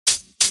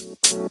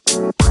Good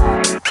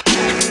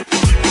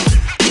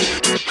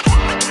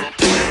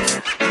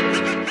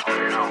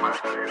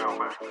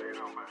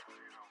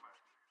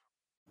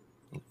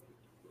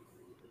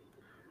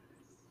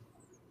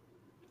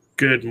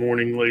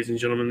morning, ladies and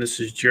gentlemen.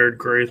 This is Jarod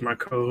Gray with my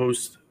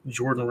co-host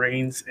Jordan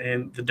Rains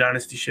and the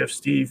Dynasty Chef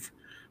Steve.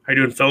 How you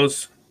doing,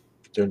 fellas?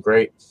 Doing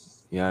great.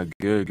 Yeah,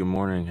 good. Good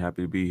morning.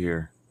 Happy to be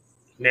here.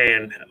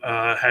 Man,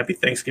 happy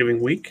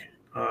Thanksgiving week.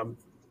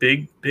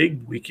 Big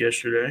week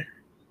yesterday,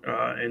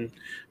 and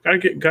got a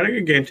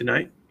good game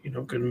tonight.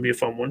 Going to be a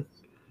fun one.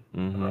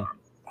 Mm-hmm.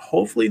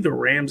 Hopefully, the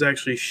Rams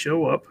actually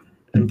show up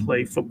and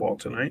play football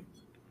tonight.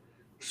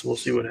 So we'll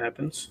see what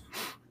happens.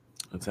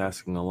 That's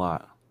asking a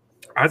lot.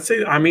 I'd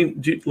say,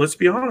 dude, let's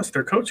be honest.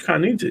 Their coach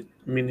kind of needs it.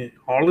 I mean,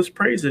 all this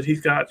praise that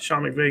he's got,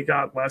 Sean McVay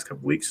got last couple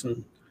of weeks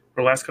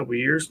or last couple of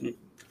years, and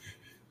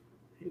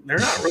they're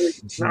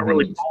not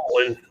really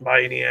balling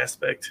by any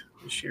aspect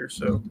this year.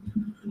 So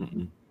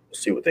we'll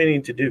see what they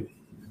need to do.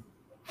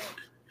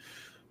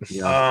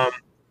 Yeah.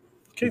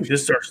 Okay,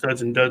 this is our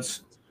studs and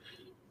duds.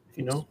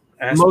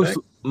 Aspect.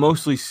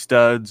 Mostly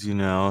studs.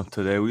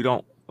 Today we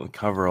don't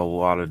cover a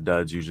lot of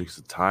duds usually because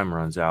the time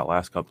runs out.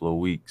 Last couple of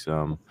weeks.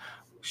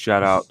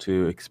 Shout out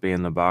to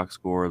Expand the Box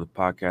Score, the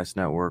podcast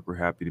network. We're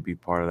happy to be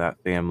part of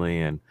that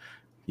family. And,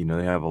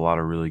 they have a lot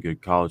of really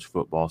good college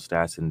football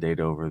stats and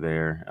data over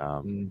there.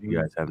 If you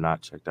guys have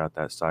not checked out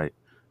that site,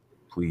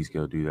 please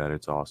go do that.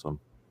 It's awesome.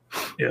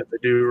 Yeah, they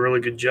do a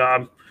really good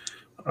job.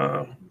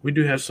 We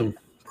do have some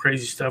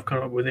crazy stuff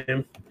coming up with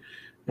him,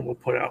 and we'll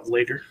put out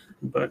later.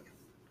 But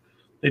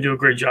they do a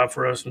great job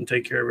for us and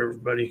take care of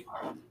everybody.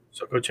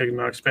 So go check them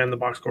out,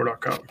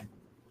 expandtheboxscore.com.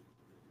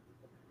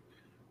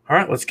 All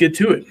right, let's get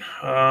to it.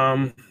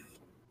 I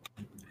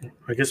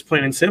guess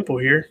plain and simple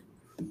here.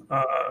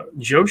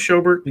 Joe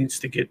Schobert needs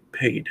to get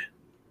paid.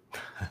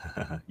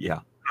 Yeah.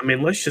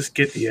 Let's just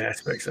get the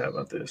aspects out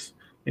about this.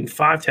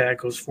 5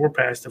 tackles, 4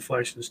 pass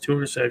deflections, 2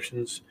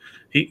 interceptions.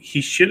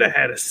 He should have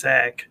had a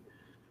sack.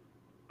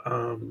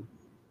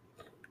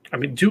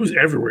 Dude was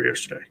everywhere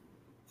yesterday.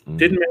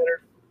 Didn't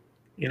matter.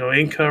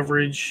 In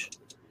coverage,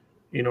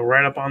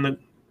 right up on the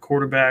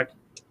quarterback.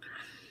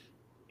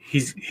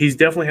 He's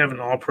definitely having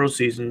an all-pro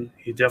season.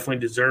 He definitely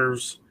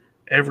deserves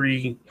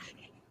every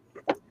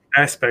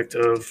aspect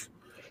of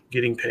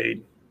getting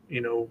paid.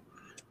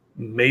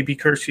 Maybe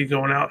Kersey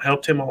going out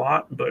helped him a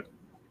lot, but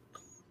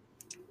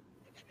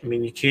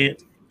you can't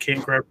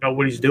grab about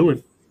what he's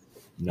doing.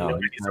 No,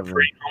 he's a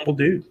pretty humble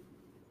dude.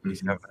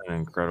 He's having an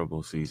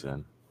incredible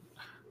season.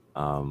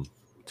 2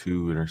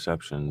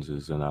 interceptions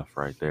is enough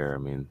right there.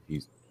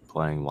 He's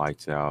playing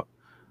lights out.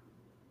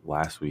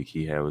 Last week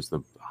he was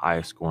the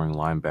highest scoring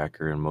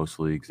linebacker in most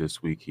leagues.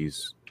 This week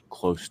he's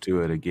close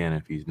to it again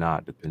if he's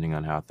not, depending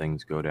on how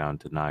things go down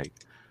tonight.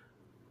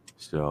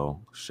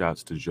 So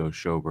shouts to Joe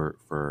Schobert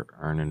for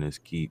earning his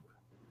keep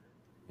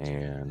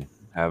and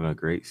having a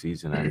great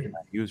season.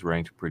 He was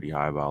ranked pretty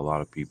high by a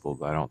lot of people,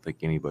 but I don't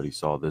think anybody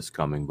saw this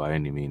coming by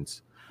any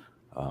means.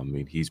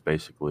 He's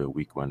basically a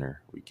week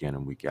winner, week in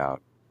and week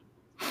out.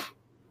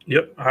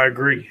 Yep, I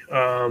agree.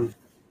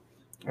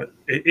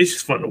 It's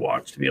just fun to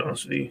watch, to be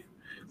honest with you.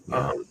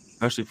 Yeah.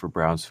 Especially for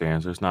Browns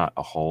fans, there's not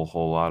a whole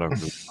lot of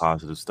really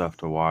positive stuff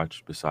to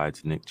watch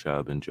besides Nick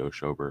Chubb and Joe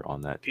Schobert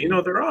on that team.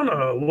 They're on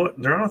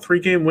a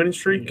 3-game winning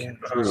streak. Yeah,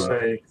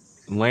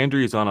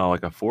 Landry's on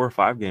a 4 or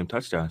 5 game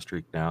touchdown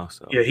streak now.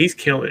 So yeah, he's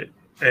killing it,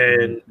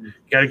 and you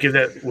got to give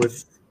that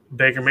with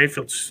Baker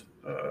Mayfield's.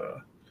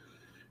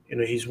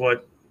 He's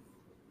what?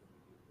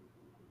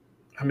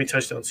 How many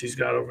touchdowns he's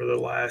got over the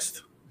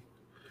last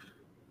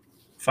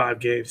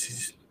 5 games?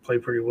 He's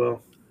played pretty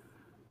well.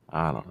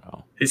 I don't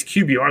know. His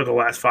QBR the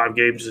last 5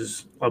 games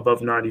is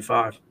above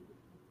 95.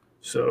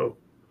 So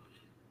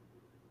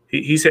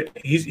he's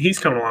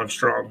coming along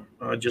strong,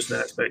 just in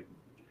that aspect.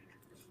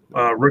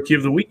 Rookie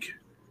of the week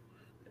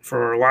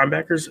for our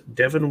linebackers,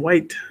 Devin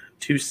White,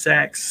 2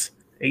 sacks,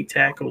 8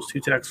 tackles,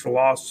 2 tackles for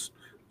loss,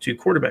 2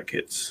 quarterback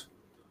hits.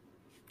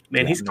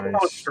 Man, he's coming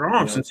on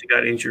strong since he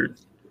got injured.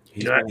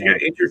 After he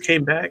got injured,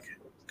 came back,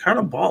 kind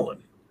of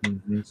balling.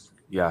 Mm-hmm.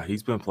 Yeah,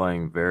 he's been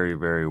playing very,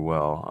 very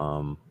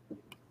well.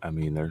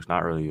 There's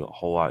not really a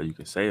whole lot you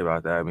can say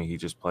about that.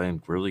 He's just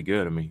playing really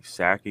good. He's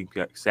sacking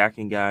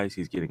guys.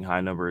 He's getting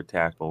high number of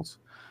tackles.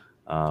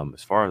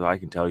 As far as I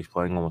can tell, he's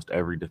playing almost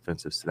every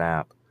defensive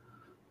snap.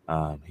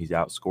 He's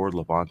outscored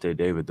Levante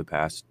David the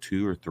past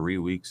 2 or 3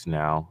 weeks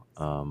now.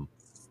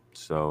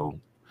 So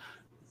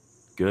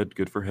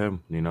good for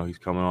him. He's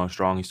coming on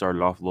strong. He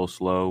started off a little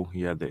slow.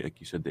 He had like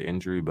you said, the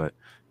injury, but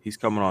he's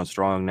coming on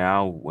strong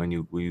now when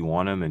you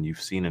want him, and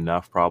you've seen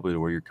enough probably to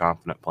where you're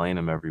confident playing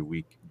him every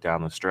week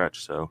down the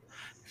stretch. So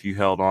if you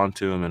held on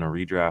to him in a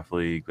redraft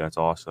league, that's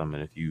awesome.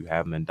 And if you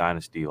have him in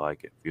Dynasty,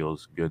 it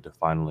feels good to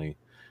finally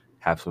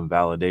have some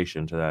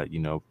validation to that,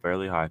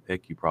 fairly high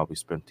pick you probably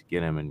spent to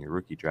get him in your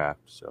rookie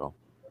draft. So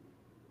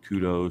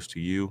kudos to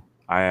you.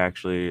 I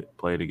actually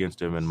played against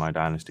him in my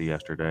Dynasty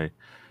yesterday.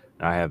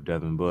 And I have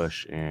Devin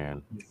Bush,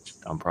 and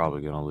I'm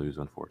probably going to lose,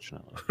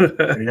 unfortunately.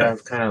 Yeah,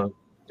 it's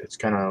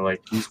kind of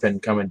like he's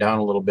been coming down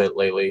a little bit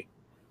lately.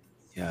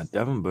 Yeah,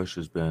 Devin Bush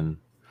has been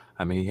 –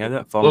 I mean, he had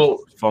that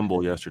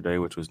fumble yesterday,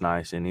 which was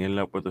nice, and he ended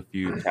up with a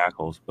few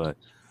tackles, but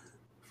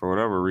for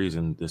whatever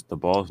reason, the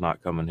ball's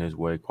not coming his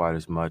way quite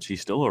as much. He's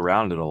still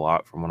around it a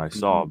lot from what I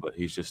saw, but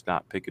he's just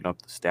not picking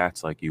up the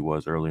stats like he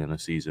was early in the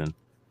season.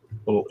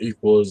 A little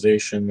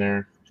equalization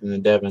there in the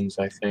Devons,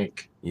 I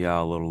think.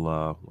 Yeah, a little,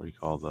 what do you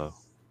call the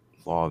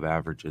law of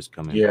averages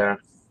coming? Yeah,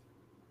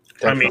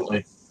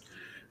 definitely.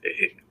 I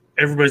mean,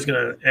 everybody's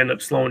going to end up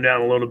slowing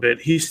down a little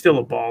bit. He's still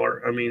a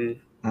baller. I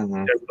mean,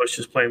 Bush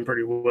is playing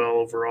pretty well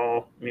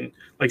overall. I mean,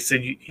 like I said,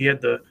 he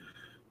had the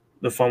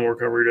fumble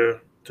recovery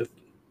to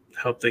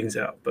help things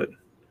out. But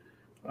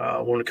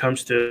when it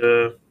comes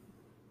to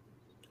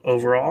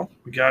overall,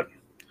 we got,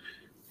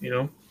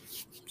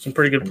 some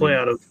pretty good play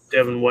out of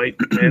Devin White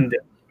and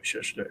Devin Bush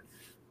yesterday.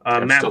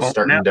 Matt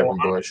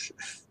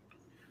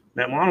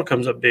Milano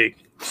comes up big.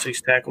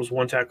 6 tackles,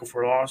 1 tackle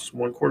for loss,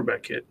 1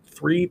 quarterback hit,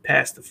 3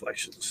 pass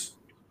deflections.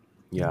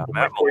 Yeah,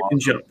 Matt Milano can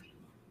jump.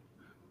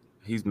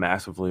 He's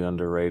massively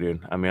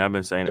underrated. I mean, I've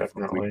been saying it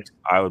for weeks.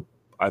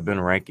 I've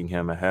been ranking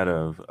him ahead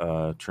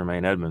of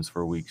Tremaine Edmonds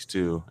for weeks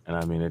too, and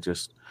I mean,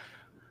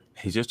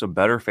 he's just a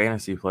better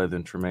fantasy play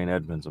than Tremaine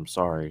Edmonds. I'm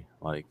sorry,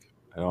 I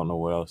don't know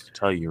what else to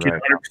tell you.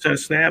 Right, 100%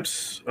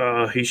 snaps.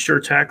 He's sure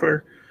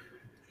tackler.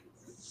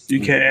 You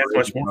can't ask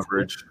much more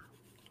coverage.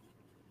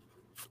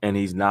 And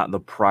he's not the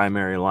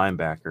primary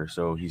linebacker,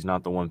 so he's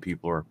not the one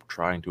people are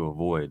trying to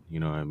avoid.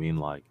 You know what I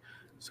mean?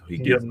 So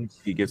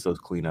he gets those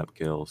cleanup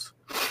kills.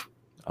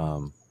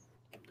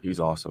 He's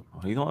awesome.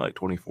 He's only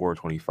 24 or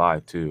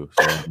 25 too,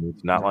 so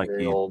it's not like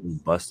he's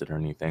busted or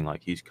anything.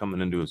 He's coming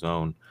into his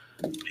own.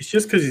 It's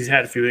just because he's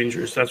had a few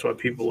injuries. That's why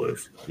people have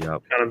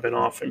kind of been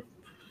off him.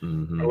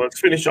 Mm-hmm. Let's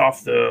finish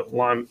off the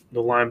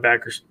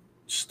linebacker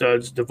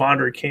studs: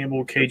 Devondre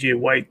Campbell, KJ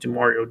White,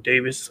 Demario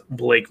Davis,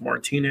 Blake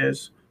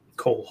Martinez,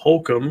 Cole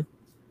Holcomb,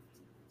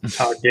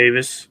 Todd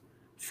Davis,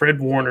 Fred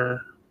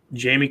Warner,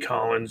 Jamie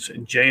Collins,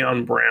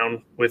 Jayon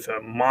Brown with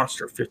a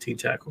monster 15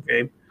 tackle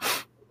game,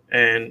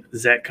 and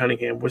Zach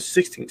Cunningham with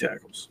 16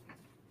 tackles.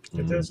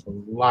 There's a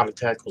lot of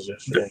tackles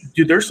yesterday.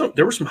 Dude,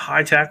 there were some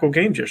high tackle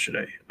games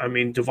yesterday. I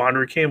mean,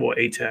 Devondre Campbell,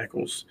 8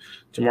 tackles.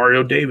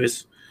 Demario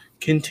Davis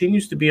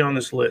continues to be on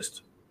this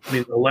list. I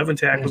mean, 11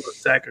 tackles, a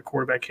sack, a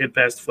quarterback hit,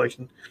 pass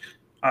deflection.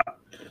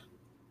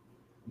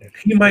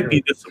 He might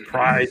be the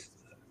surprise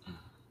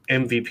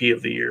MVP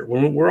of the year.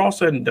 When we're all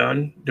said and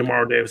done,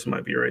 Demario Davis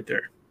might be right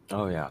there.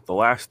 Oh, yeah. The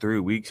last 3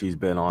 weeks he's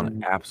been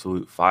on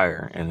absolute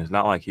fire, and it's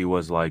not like he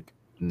was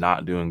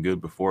not doing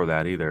good before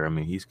that either. I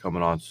mean, he's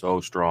coming on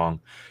so strong.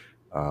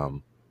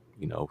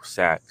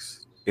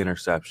 Sacks,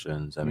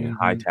 interceptions,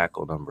 high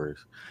tackle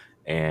numbers.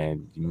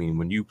 And I mean,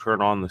 when you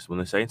turn on when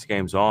the Saints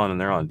game's on and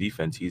they're on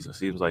defense, it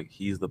seems like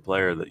he's the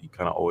player that you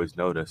kind of always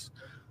notice.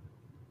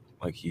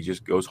 He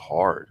just goes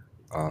hard.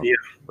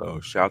 So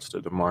shouts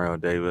to Demario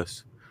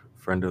Davis,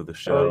 friend of the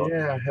show. Oh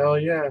yeah, hell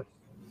yeah.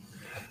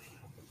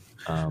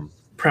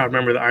 Proud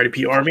member of the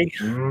IDP Army.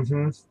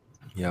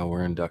 Yeah,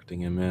 we're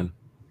inducting him in.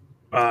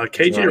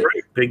 KJ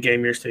Wright, big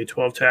game yesterday,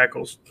 12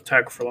 tackles,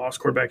 tackle for loss,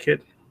 quarterback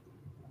hit.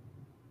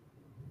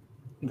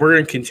 We're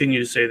going to continue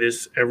to say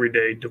this every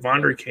day.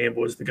 Devondre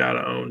Campbell is the guy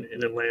to own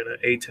in Atlanta.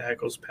 8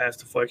 tackles, pass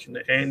deflection,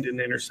 and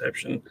an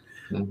interception.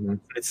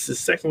 It's the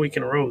second week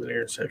in a row with an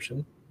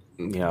interception.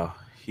 Yeah,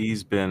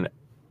 he's been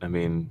 –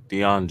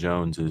 Deion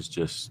Jones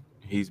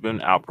he's been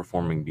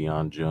outperforming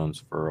Deion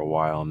Jones for a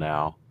while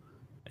now,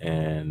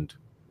 and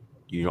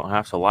you don't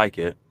have to like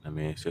it.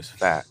 It's just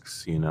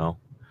facts,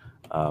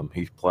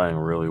 He's playing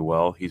really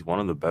well. He's one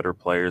of the better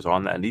players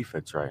on that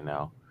defense right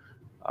now.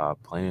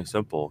 Plain and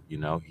simple, he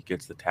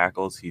gets the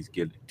tackles. He's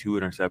getting 2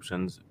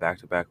 interceptions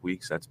back-to-back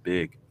weeks. That's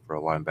big for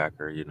a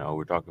linebacker.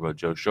 We're talking about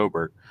Joe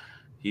Schobert.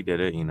 He did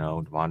it.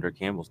 Devondre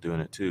Campbell's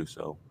doing it too.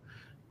 So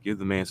give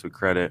the man some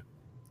credit.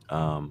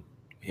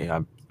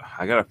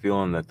 I got a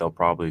feeling that they'll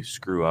probably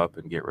screw up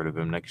and get rid of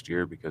him next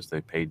year because they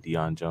paid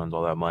Deion Jones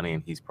all that money,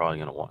 and he's probably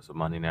going to want some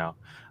money now.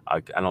 I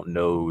don't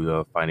know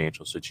the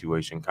financial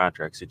situation,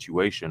 contract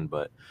situation,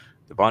 but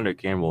Devondre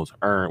Campbell's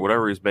earned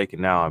whatever he's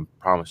making now. I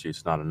promise you,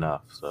 it's not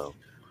enough. So,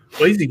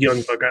 well, he's a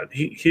young buck.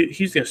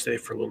 He's going to stay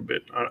for a little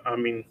bit.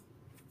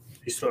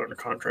 He's still under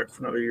contract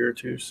for another year or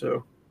two.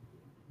 So,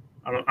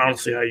 I don't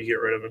see how you get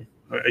rid of him.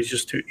 It's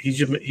just too.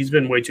 He's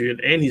been way too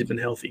good, and he's been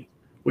healthy,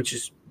 which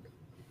is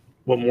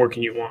what more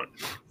can you want?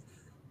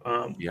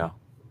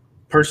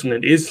 Person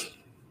that is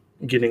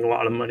getting a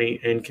lot of money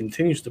and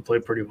continues to play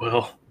pretty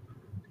well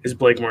is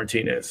Blake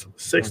Martinez.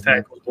 6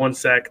 tackles, 1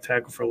 sack,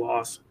 tackle for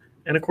loss,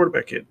 and a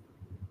quarterback hit.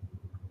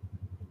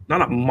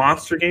 Not a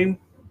monster game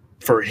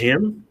for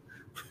him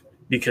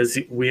because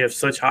we have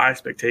such high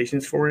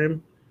expectations for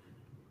him,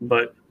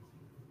 but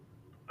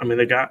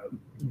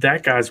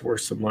that guy's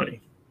worth some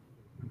money.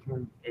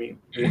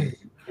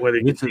 Whether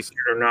you think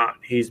it or not,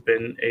 he's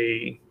been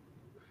a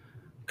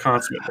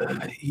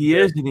consummate. He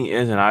is and he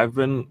isn't. I've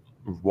been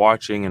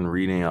watching and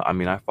reading.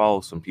 I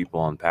follow some people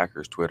on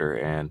Packers Twitter,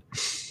 and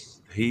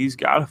he's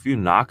got a few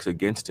knocks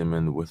against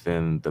him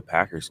within the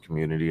Packers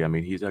community.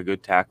 He's a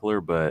good tackler,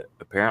 but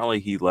apparently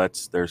I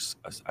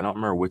don't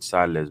remember which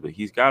side it is, but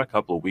he's got a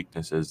couple of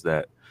weaknesses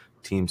that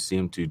teams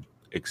seem to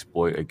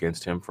exploit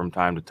against him from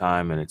time to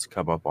time, and it's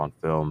come up on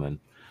film. And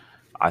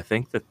I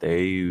think that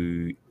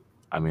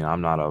I'm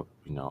not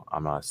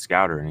a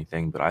scout or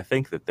anything, but I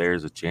think that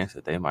there's a chance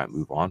that they might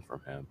move on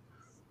from him.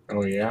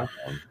 Oh, yeah?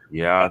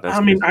 Yeah, that's.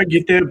 I mean, I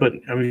get that, but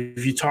I mean,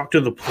 if you talk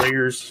to the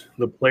players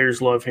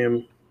love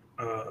him.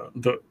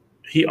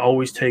 He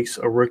always takes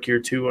a rookie or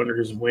two under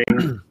his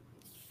wing.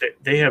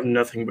 They have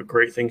nothing but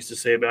great things to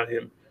say about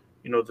him.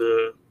 You know,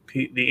 the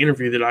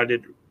interview that I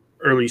did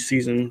early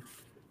season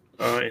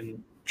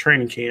in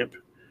training camp,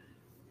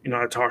 you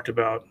know, I talked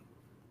about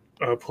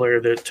a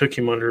player that took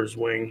him under his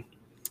wing,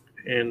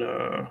 and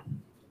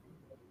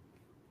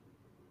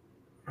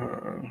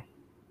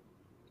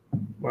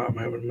wow, I'm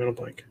having a mental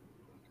blank.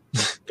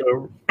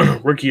 The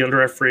rookie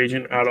undrafted free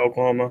agent out of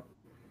Oklahoma.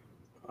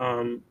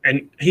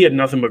 And he had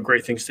nothing but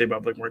great things to say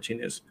about Blake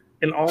Martinez.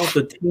 And all of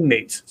the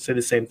teammates say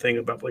the same thing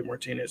about Blake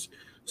Martinez.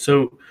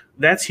 So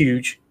that's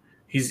huge.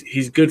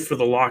 He's good for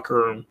the locker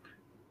room,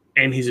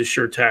 and he's a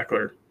sure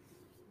tackler.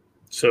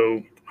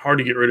 So hard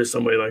to get rid of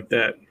somebody like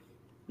that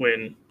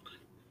when,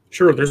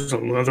 sure, there's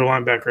another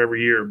linebacker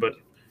every year, but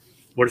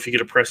what if you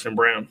get a Preston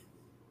Brown?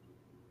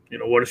 You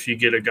know, what if you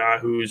get a guy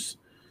who's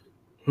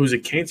a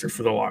cancer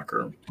for the locker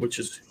room, which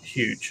is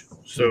huge.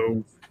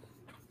 So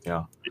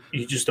yeah,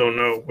 you just don't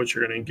know what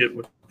you're going to get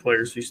with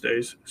players these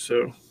days.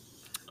 So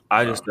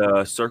I just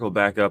circled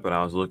back up, and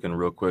I was looking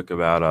real quick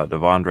about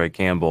Devondre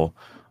Campbell.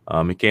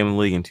 He came in the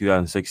league in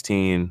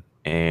 2016,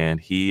 and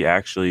he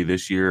actually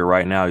this year,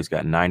 right now, he's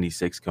got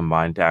 96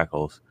 combined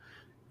tackles.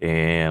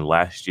 And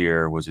last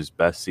year was his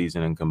best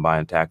season in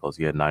combined tackles.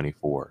 He had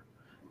 94,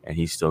 and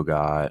he still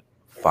got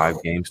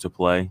 5 games to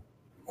play.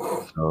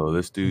 So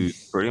this dude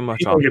pretty much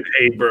he's gonna get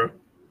paid, bro.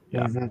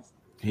 Yeah,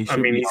 he's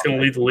gonna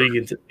lead the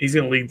league. He's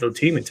gonna lead the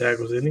team in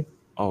tackles, isn't he?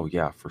 Oh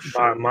yeah, for sure,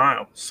 by a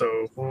mile.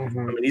 So I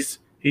mean, he's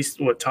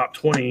what, top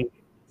 20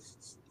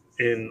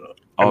 in?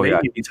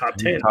 Maybe top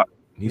 10.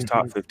 He's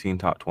top 15,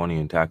 top 20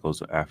 in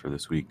tackles after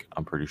this week.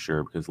 I'm pretty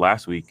sure, because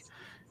last week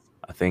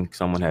I think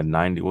someone had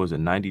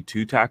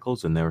 92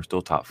 tackles, and they were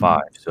still top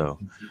 5. So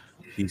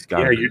he's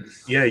got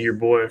your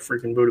boy,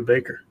 freaking Buda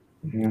Baker.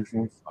 My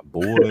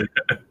boy.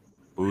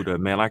 Buda,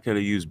 man, I could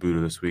have used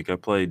Buda this week. I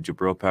played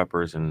Jabril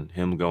Peppers, and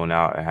him going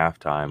out at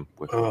halftime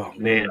with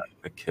man,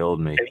 that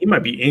killed me. And he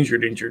might be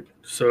injured.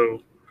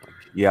 So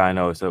yeah, I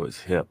know. So it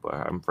was hip.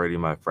 I'm afraid he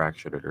might have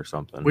fractured it or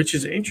something. Which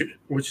is interesting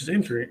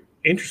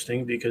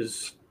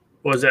because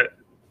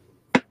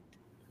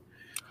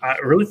I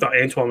really thought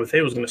Antoine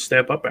Mathé was going to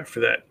step up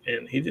after that,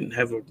 and he didn't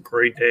have a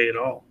great day at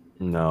all.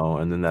 No,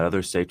 and then that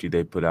other safety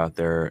they put out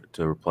there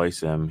to replace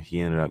him,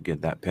 he ended up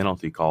getting that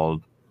penalty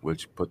called,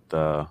 which put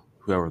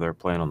whoever they're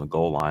playing on the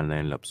goal line, and they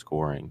ended up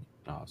scoring.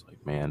 And I was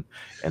like, man.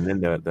 And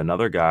then the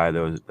another guy that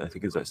was, I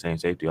think it was that same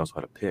safety, also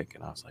had a pick,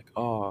 and I was like,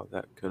 oh,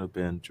 that could have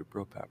been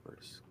Jabril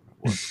Peppers.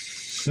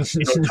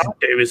 Tom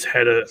Davis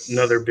had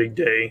another big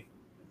day.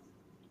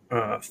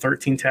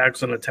 13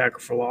 tackles and a tackle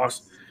for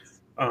loss.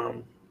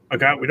 A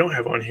guy we don't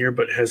have on here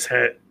but has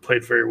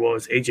played very well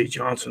is AJ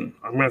Johnson.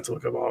 I'm gonna have to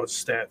look up all his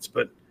stats,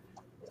 but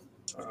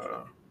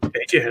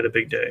AJ had a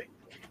big day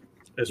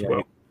as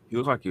well. He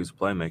looked like he was a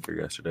playmaker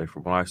yesterday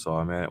from what I saw.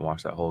 I mean, I didn't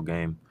watch that whole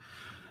game.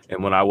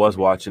 And when I was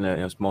watching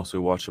it was mostly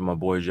watching my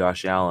boy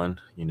Josh Allen,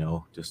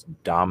 just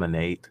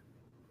dominate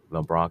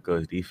the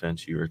Broncos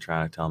defense you were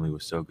trying to tell me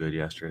was so good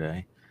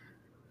yesterday.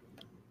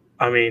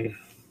 I mean,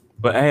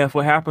 but hey, if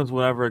what happens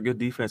whenever a good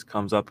defense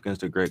comes up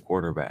against a great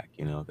quarterback,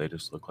 they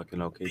just look like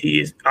an okay. He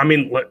is. I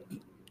mean,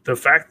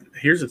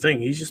 here's the thing: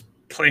 he's just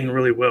playing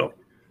really well.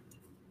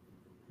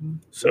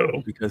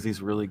 So because he's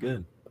really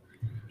good.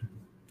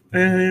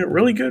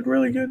 Really good.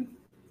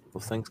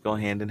 Those things go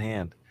hand in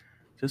hand.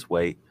 Just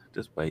wait.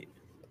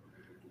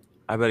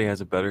 I bet he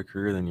has a better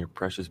career than your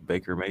precious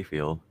Baker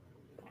Mayfield.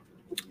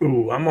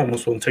 Ooh, I'm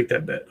almost willing to take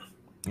that bet.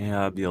 Yeah,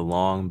 that'd be a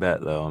long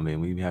bet, though. I mean,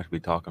 we have to be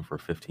talking for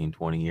 15,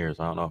 20 years.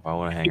 I don't know if I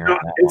want to hang around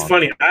that It's long.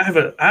 funny. I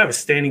have a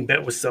standing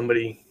bet with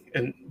somebody,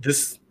 and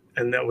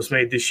that was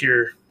made this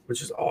year,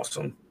 which is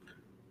awesome.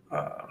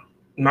 I'm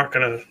not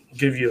going to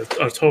give you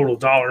a total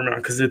dollar amount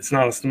because it's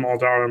not a small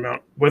dollar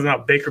amount. Whether or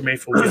not Baker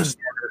Mayfield will be a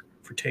starter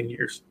for 10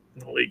 years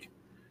in the league.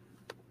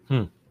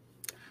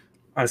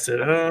 I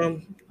said,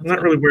 I'm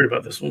not really worried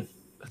about this one.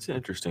 That's an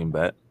interesting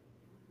bet.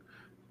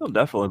 He'll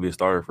definitely be a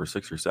starter for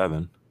 6 or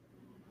 7.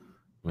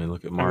 I mean,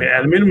 look at Mark.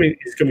 At a minimum,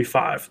 it's going to be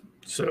 5.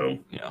 So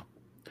yeah.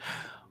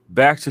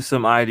 Back to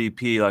some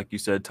IDP, like you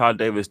said. Todd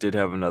Davis did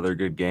have another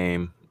good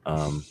game.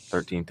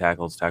 13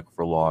 tackles, tackle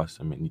for loss.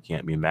 I mean, you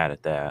can't be mad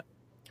at that.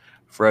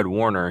 Fred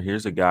Warner,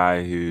 here's a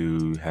guy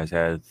who has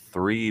had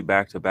 3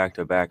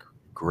 back-to-back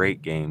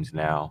great games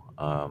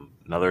now.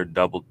 Another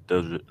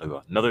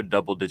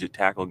double-digit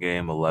tackle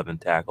game, 11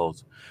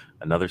 tackles,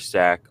 another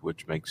sack,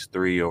 which makes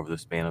 3 over the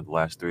span of the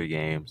last 3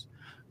 games,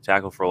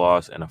 tackle for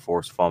loss, and a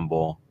forced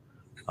fumble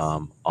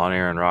on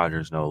Aaron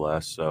Rodgers, no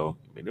less. So,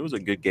 I mean, it was a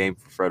good game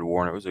for Fred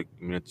Warner.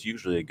 It's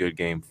usually a good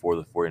game for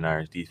the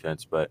 49ers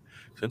defense, but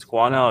since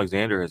Quan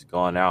Alexander has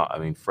gone out, I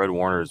mean, Fred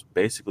Warner is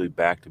basically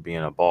back to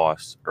being a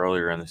boss.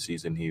 Earlier in the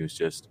season, he was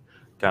just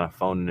kind of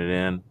phoning it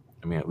in.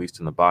 I mean, at least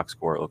in the box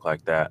score, it looked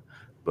like that.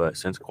 But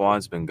since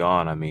Quan's been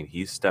gone, I mean,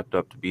 he's stepped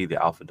up to be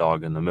the alpha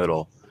dog in the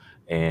middle.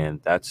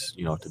 And that's,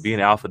 to be an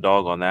alpha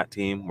dog on that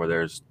team where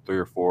there's 3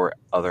 or 4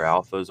 other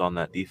alphas on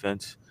that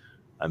defense,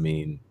 I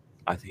mean,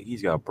 I think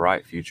he's got a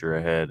bright future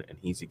ahead. And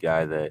he's a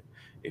guy that,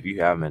 if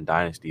you have him in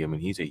Dynasty, I mean,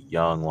 he's a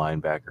young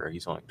linebacker.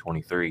 He's only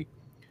 23.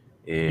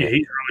 Yeah,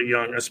 he's really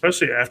young,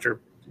 especially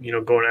after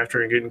going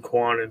after and getting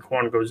Quan, and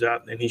Quan goes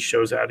out and he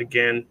shows out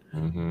again.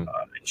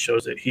 It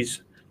shows that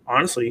he's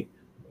honestly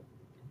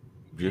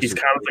he's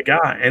kind of the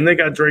guy. And they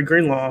got Dre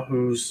Greenlaw,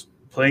 who's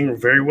playing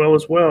very well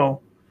as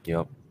well.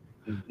 Yep.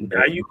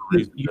 Now you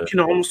can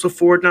almost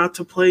afford not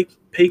to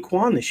pay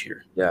Quan this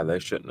year. Yeah, they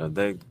shouldn't have.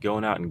 They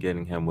going out and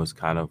getting him was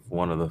kind of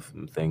one of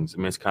the things. I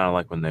mean, it's kind of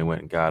like when they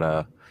went and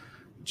got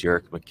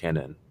Jerick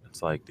McKinnon.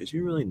 It's like, did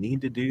you really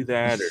need to do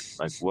that, or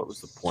like, what was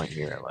the point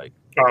here? Like,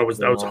 that was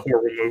a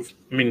horrible move.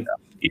 I mean,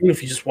 even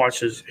if you just watch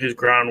his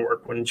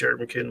groundwork when Jerick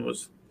McKinnon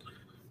was,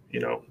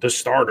 the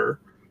starter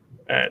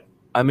at.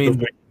 I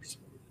mean,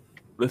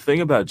 the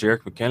thing about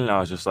Jerick McKinnon, I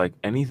was just like,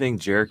 anything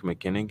Jerick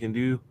McKinnon can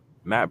do,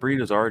 Matt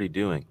Breida is already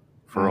doing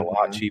for a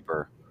lot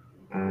cheaper.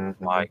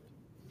 Like,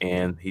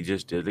 and he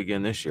just did it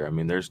again this year. I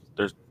mean,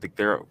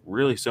 they're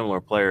really similar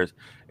players.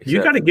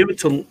 You got to give it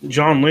to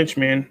John Lynch,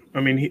 man.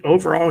 I mean,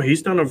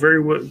 he's done a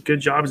very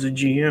good job as a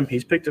GM.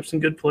 He's picked up some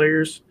good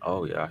players.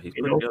 Oh yeah, he's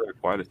put together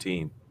quite a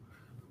team,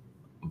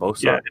 both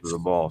sides of the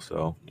ball.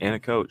 So, and a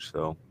coach.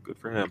 So good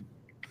for him.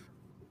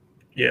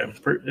 Yeah,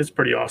 it's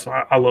pretty awesome.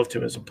 I loved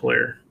him as a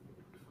player.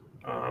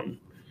 All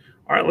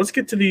right, let's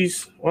get to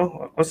these.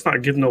 Well, let's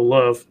not give no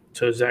love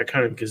to Zach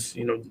Cunningham because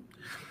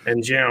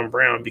and Jayon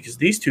Brown, because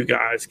these two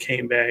guys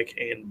came back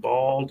and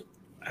balled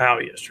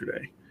out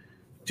yesterday.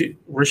 Dude,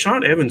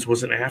 Rashaan Evans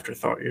was an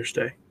afterthought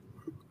yesterday.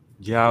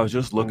 Yeah, I was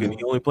just looking.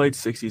 He only played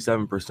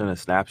 67% of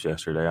snaps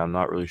yesterday. I'm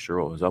not really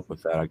sure what was up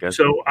with that. I guess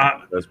so.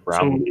 It's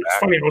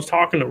funny. I was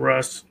talking to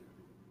Russ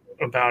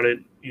about it.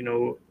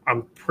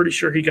 I'm pretty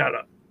sure he got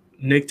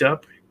nicked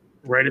up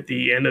right at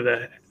the end of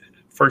the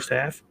first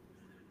half.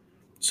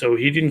 So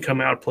he didn't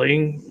come out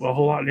playing a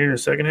whole lot in the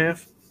second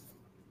half.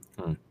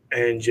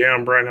 And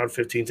Jayon Brown had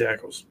 15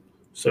 tackles.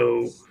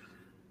 So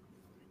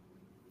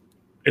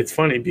it's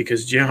funny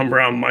because Jayon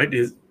Brown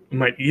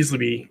might easily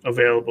be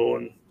available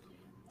in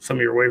some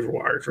of your waiver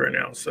wires right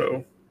now.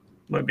 So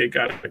might be a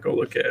guy to go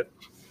look at.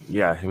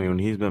 Yeah, I mean, when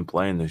he's been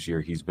playing this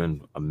year, he's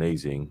been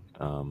amazing.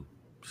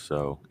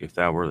 So if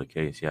that were the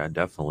case, yeah, I'd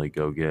definitely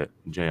go get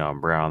Jayon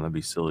Brown. That'd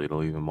be silly to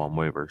leave him on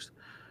waivers.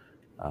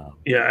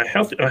 Yeah, a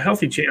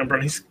healthy Jayon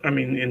Brown.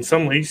 In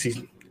some leagues,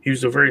 he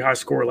was a very high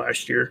scorer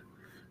last year.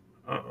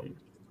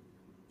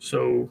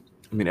 So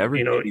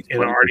every in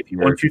RDP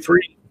 1, 2,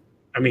 3,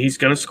 he's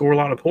going to score a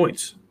lot of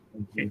points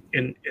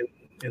in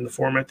the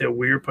format that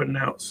we're putting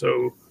out.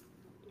 So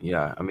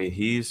yeah,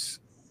 he's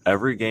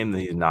every game that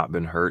he's not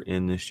been hurt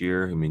in this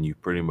year. You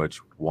pretty much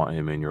want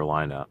him in your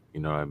lineup. You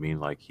know what I mean?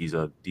 Like, he's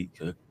a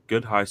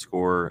good high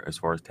scorer as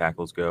far as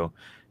tackles go.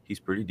 He's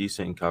pretty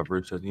decent in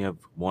coverage. Doesn't he have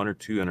 1 or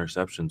 2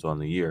 interceptions on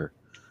the year?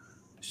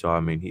 So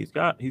he's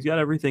got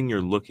everything you're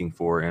looking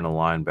for in a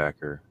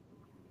linebacker.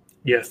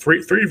 Yeah, three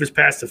of his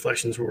pass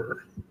deflections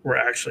were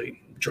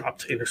actually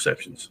dropped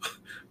interceptions.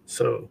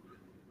 So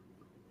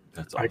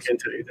that's awesome. I can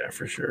tell you that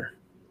for sure.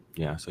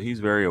 Yeah, so he's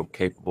very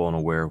capable and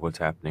aware of what's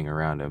happening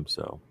around him.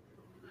 So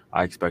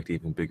I expect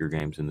even bigger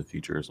games in the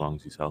future as long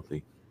as he's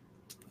healthy.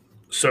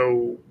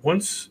 So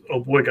once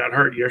old boy got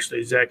hurt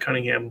yesterday, Zach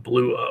Cunningham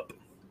blew up.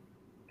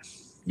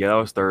 Yeah, that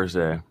was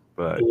Thursday,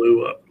 but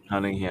blew up.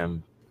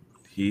 Cunningham,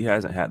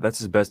 that's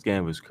his best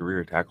game of his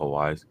career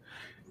tackle-wise,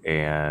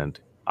 and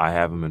I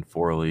have him in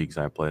 4 leagues,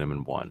 and I played him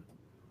in 1.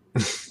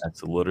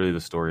 That's literally the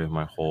story of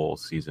my whole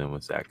season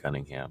with Zach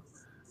Cunningham.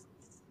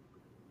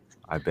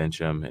 I bench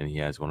him, and he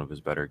has one of his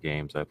better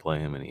games. I play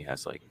him, and he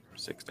has like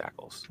 6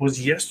 tackles.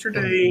 Was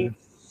yesterday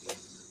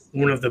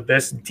one of the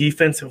best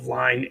defensive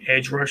line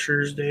edge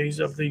rushers days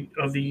of the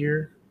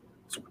year?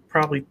 It's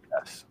probably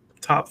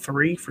top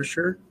 3 for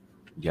sure.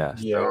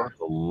 Yes, yeah. There was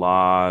a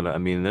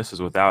lot. This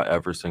is without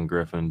Everson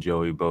Griffin,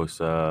 Joey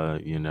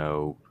Bosa,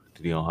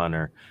 Daniil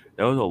Hunter.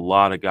 There was a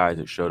lot of guys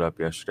that showed up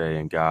yesterday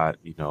and got,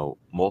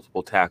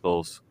 multiple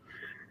tackles,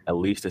 at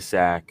least a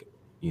sack.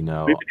 We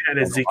had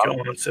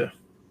Ezekiel Ansah.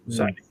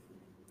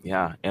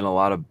 Yeah, and a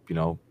lot of,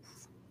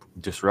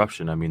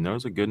 disruption. There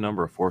was a good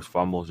number of forced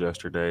fumbles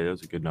yesterday. There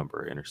was a good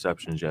number of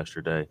interceptions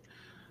yesterday.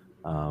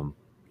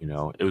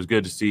 It was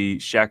good to see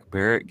Shaq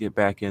Barrett get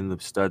back in the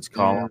studs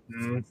column.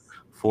 Mm-hmm.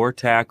 4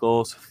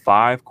 tackles,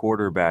 5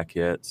 quarterback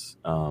hits,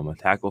 a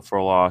tackle for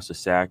a loss, a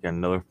sack, and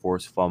another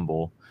forced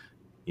fumble.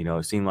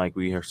 It seemed like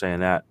we were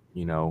saying that,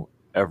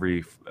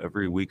 every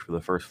week for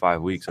the first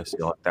 5 weeks. I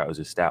feel like that was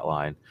his stat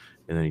line,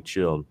 and then he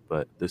chilled.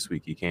 But this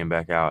week he came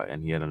back out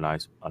and he had a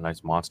nice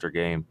monster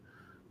game.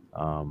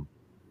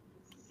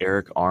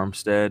 Eric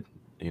Armstead,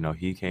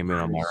 he came in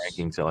on my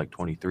rankings at like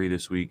 23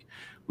 this week.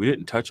 We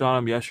didn't touch on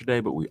him yesterday,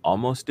 but we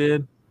almost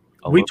did.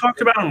 We talked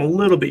about him a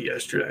little bit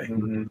yesterday.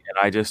 Mm-hmm.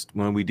 And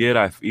when we did,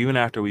 even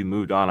after we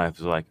moved on, I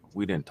was like,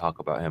 we didn't talk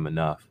about him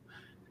enough.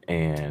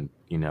 And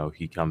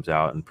he comes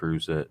out and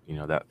proves that,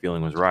 that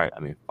feeling was right. I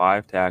mean,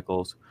 5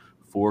 tackles,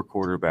 4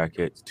 quarterback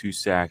hits, 2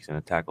 sacks, and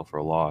a tackle for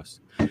a loss.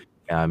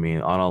 And I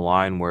mean, on a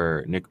line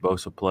where Nick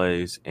Bosa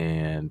plays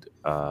and,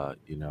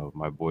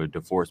 my boy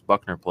DeForest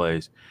Buckner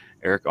plays,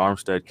 Eric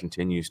Armstead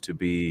continues to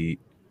be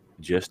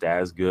just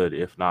as good,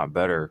 if not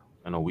better,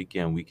 on a week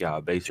in, week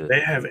out basis.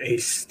 They have a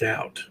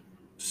stout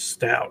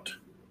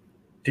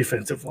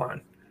defensive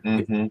line.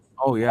 Mm-hmm.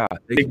 Oh, yeah.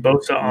 Nick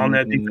Bosa on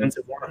that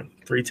defensive line.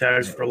 3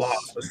 tags for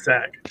loss, a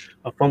sack,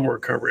 a fumble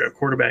recovery, a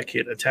quarterback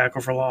hit, a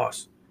tackle for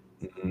loss.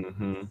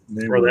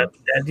 Mm-hmm. Bro, that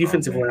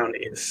defensive line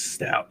is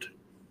stout.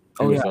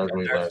 It was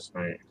ugly last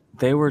night.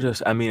 They were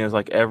just, I mean, it was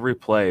like every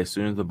play, as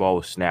soon as the ball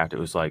was snapped, it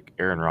was like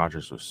Aaron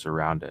Rodgers was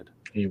surrounded.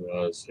 He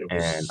was.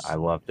 And I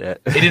loved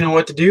it. He didn't know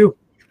what to do.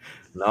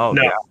 No.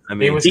 Yeah. I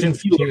mean, he was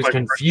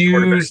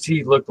confused.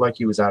 He looked like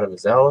he was out of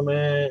his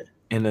element.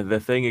 And the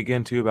thing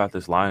again too about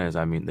this line is,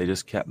 I mean, they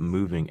just kept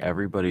moving.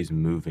 Everybody's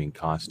moving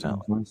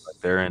constantly. Mm-hmm.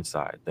 Like they're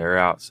inside, they're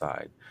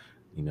outside.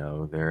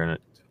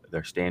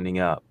 They're standing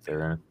up.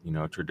 They're in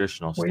a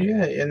traditional stand. Well,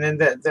 yeah, and then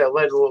that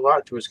led a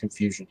lot to his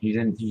confusion. He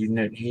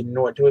didn't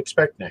know what to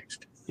expect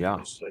next. Yeah,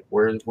 it's like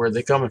where are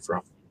they coming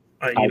from?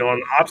 On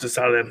the opposite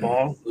side of that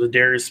ball,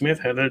 Darius Smith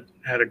had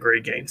a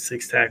great game.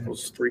 6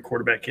 tackles, 3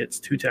 quarterback hits,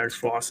 2 tackles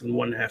for loss, and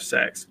 1.5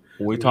 sacks.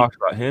 We talked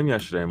about him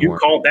yesterday. You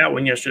called that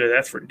one yesterday.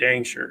 That's for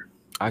dang sure.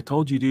 I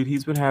told you, dude,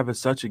 he's been having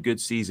such a good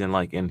season.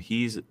 Like, and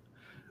he's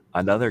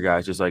another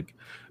guy, just like,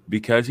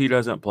 because he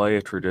doesn't play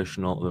a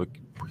traditional,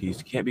 he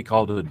can't be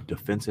called a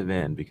defensive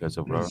end because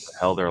of what the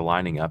hell they're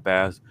lining up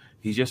as.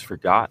 He's just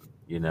forgotten,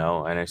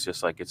 and it's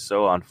just like, it's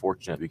so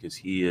unfortunate because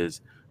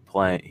he's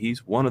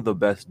one of the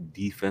best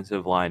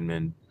defensive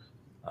linemen,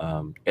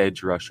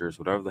 edge rushers,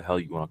 whatever the hell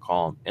you want to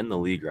call him, in the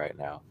league right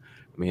now.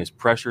 I mean, his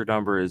pressure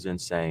number is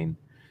insane.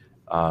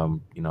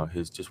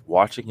 His just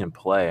watching him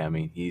play, I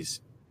mean, he's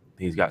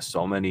got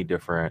so many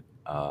different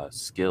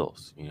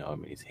skills. I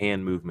mean, his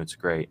hand movement's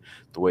great.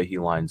 The way he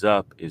lines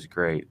up is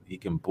great. He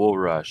can bull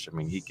rush. I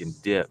mean, he can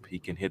dip. He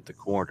can hit the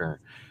corner.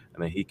 I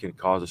mean, he can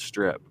cause a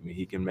strip. I mean,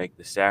 he can make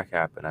the sack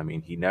happen. I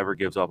mean, he never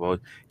gives up.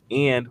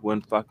 And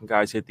when fucking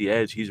guys hit the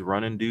edge, he's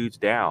running dudes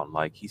down.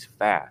 Like, he's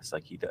fast.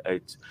 Like,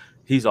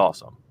 he's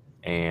awesome.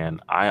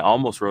 And I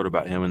almost wrote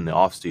about him in the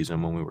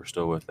offseason when we were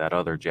still with that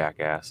other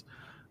jackass.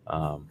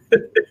 I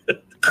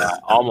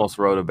almost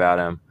wrote about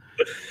him.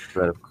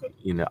 But,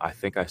 I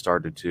think I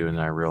started to, and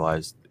I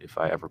realized if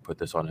I ever put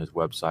this on his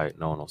website,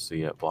 no one will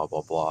see it, blah,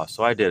 blah, blah.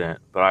 So I didn't.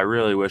 But I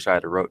really wish I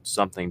had wrote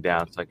something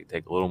down so I could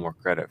take a little more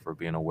credit for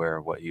being aware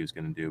of what he was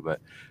going to do.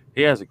 But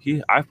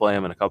I play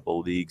him in a couple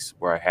of leagues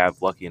where I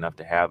have lucky enough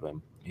to have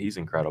him. He's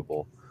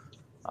incredible.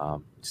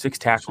 6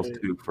 tackles,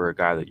 too, for a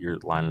guy that you're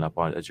lining up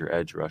on as your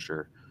edge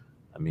rusher.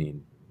 I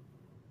mean,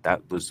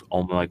 that was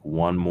only like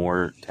one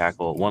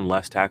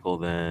less tackle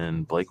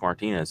than Blake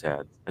Martinez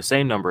had. The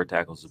same number of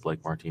tackles as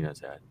Blake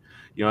Martinez had.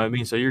 You know what I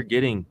mean? So you're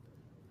getting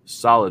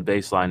solid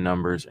baseline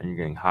numbers and you're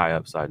getting high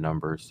upside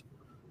numbers.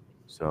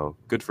 So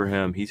good for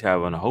him. He's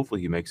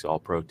hopefully he makes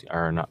all-pro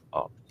or not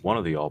one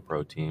of the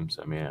all-pro teams.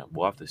 I mean,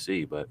 we'll have to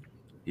see, but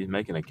he's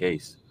making a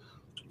case.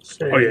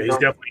 Oh yeah, he's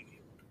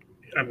definitely.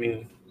 I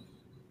mean,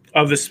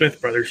 of the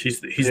Smith brothers,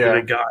 he's the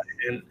big guy.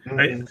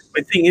 And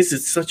my thing is,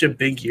 it's such a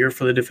big year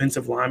for the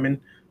defensive linemen.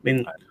 I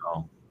mean, I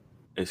know.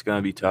 It's going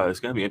to be tough. It's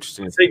going to be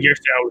interesting. I think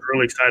yesterday I was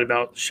really excited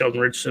about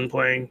Sheldon Richardson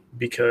playing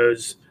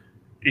because,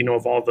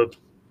 of all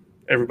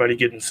everybody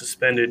getting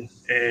suspended,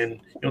 and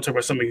talk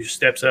about somebody who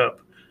steps up.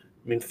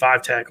 I mean,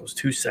 5 tackles,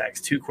 2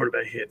 sacks, 2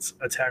 quarterback hits,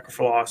 a tackle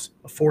for loss,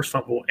 a forced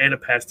fumble, and a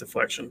pass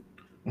deflection.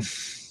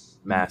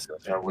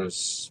 Massive. That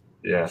was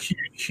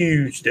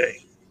huge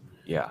day.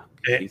 Yeah.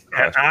 And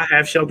I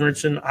have Sheldon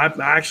Richardson. I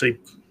actually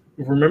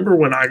remember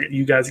when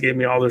you guys gave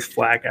me all this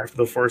flack after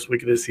the first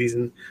week of this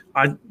season.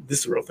 This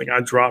is a real thing. I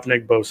dropped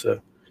Nick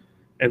Bosa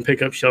and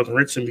pick up Sheldon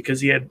Richardson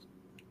because he had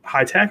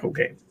high tackle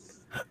game,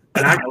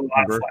 and I got a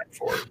lot of flack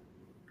for it.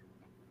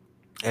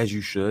 As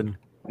you should.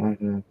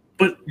 Mm-hmm.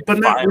 But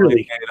not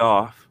really. Get it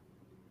off.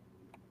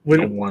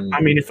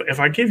 If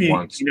I give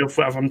you, if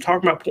I'm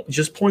talking about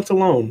just points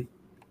alone,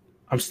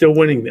 I'm still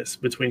winning this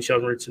between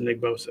Sheldon Richardson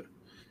and Nick Bosa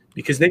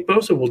because Nick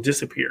Bosa will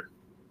disappear.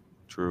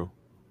 True.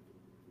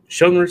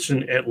 Sheldon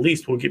Richardson at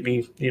least will get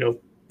me,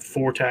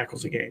 4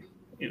 tackles a game,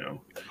 and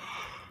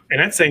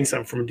that's saying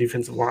something from a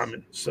defensive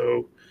lineman.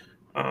 So,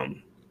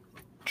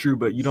 true,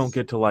 but you don't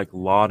get to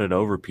laud it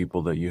over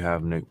people that you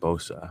have Nick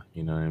Bosa.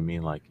 You know what I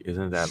mean? Like,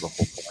 isn't that the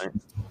whole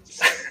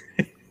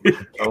point?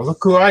 Oh, look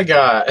who I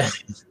got!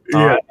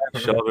 Yeah,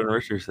 Sheldon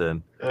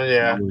Richardson. Oh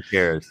yeah, who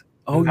cares?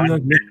 Oh, you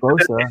like Nick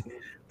Bosa?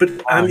 But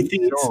I mean,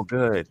 he's so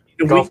good.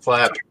 Golf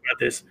clap. About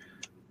this.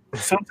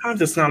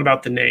 Sometimes it's not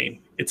about the name;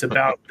 it's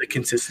about the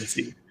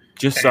consistency.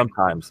 Just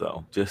sometimes,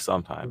 though. Just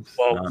sometimes.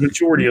 Well,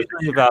 majority of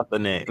it about the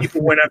name.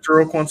 People went after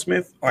Roquan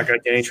Smith. I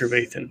got Danny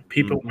Trevathan.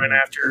 People went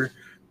after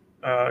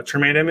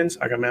Tremaine Edmonds.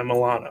 I got Matt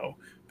Milano.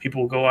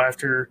 People go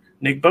after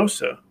Nick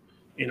Bosa,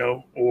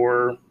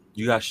 or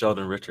you got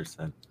Sheldon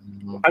Richardson.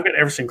 I've got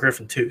Everson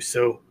Griffin too.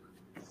 So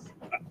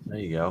there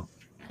you go.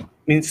 I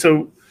mean,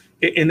 so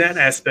in that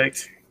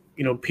aspect,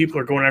 people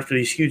are going after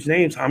these huge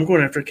names. I'm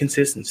going after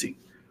consistency.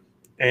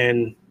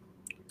 And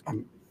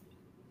I'll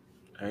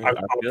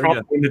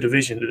probably win the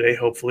division today,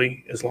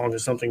 hopefully, as long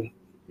as something,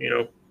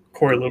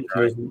 Corey Littleton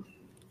doesn't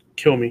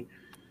kill me.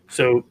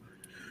 So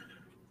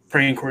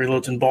praying Corey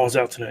Littleton balls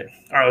out tonight.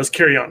 All right, let's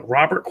carry on.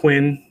 Robert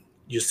Quinn,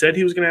 you said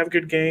he was going to have a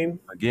good game.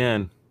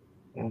 Again.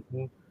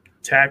 Mm-hmm.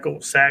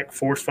 Tackle, sack,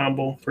 forced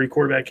fumble, 3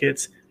 quarterback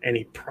hits, and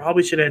he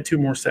probably should have had 2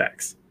 more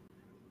sacks.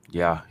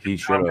 Yeah, he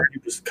should have. He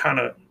was kind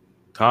of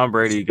Tom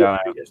Brady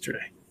got out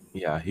yesterday.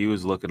 Yeah, he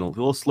was looking a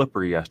little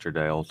slippery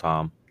yesterday, old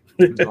Tom.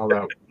 It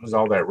was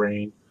all that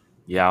rain.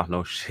 Yeah,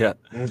 no shit.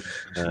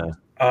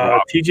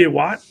 TJ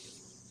Watt,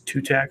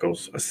 2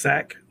 tackles, a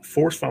sack,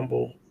 forced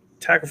fumble,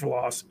 tackle for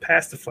loss,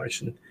 pass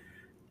deflection.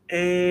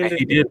 And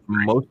he did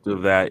most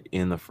of that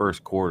in the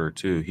first quarter,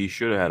 too. He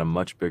should have had a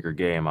much bigger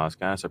game. I was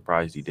kind of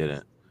surprised he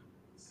didn't.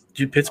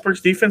 Dude,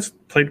 Pittsburgh's defense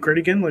played great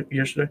again like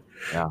yesterday.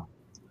 Yeah.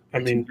 I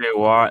mean, TJ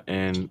Watt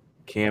and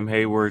Cam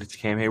Hayward.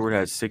 Cam Hayward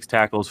had 6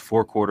 tackles,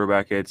 4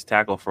 quarterback hits,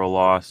 tackle for a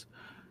loss,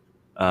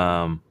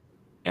 and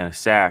a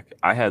sack.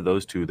 I had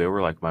those 2. They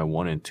were like my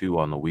 1 and 2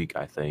 on the week,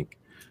 I think.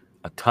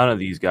 A ton of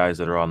these guys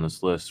that are on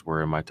this list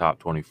were in my top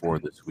 24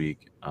 this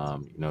week.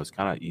 It's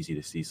kind of easy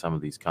to see some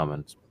of these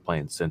coming,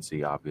 playing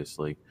Cincy,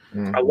 obviously.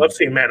 I love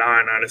seeing Matt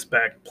Ioannidis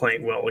back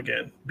playing well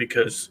again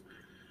because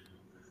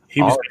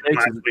he was good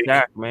last week.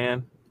 Sack,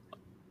 man.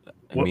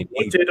 What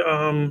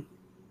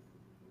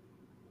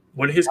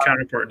did his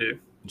counterpart do?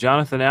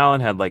 Jonathan Allen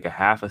had like a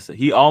half a sack.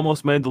 He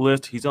almost made the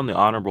list. He's on the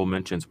honorable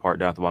mentions part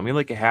down at the bottom. He had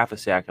like a half a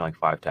sack and like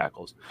 5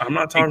 tackles. I'm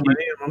not talking about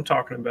him. I'm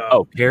talking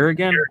about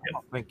Kerrigan? I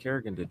don't think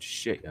Kerrigan did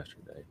shit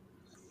yesterday.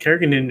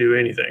 Kerrigan didn't do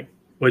anything,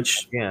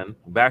 which again,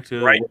 back to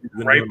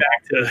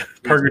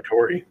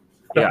purgatory.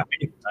 Yeah,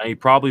 he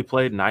probably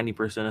played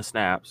 90% of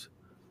snaps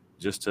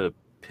just to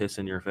piss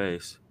in your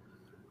face.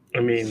 I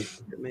mean,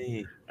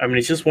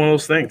 it's just one of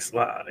those things.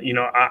 Matt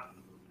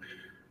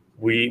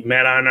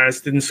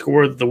Ioannidis didn't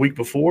score the week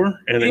before,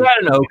 and he had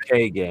an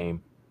okay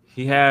game.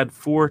 He had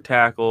 4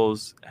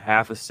 tackles,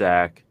 half a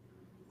sack,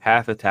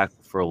 half a tackle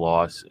for a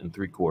loss, and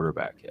 3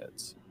 quarterback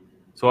hits.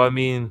 So I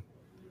mean,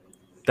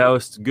 that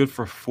was good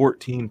for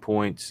 14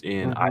 points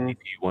in IDP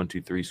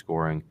 1-2-3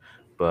 scoring.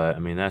 But I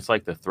mean, that's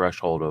like the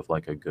threshold of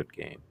like a good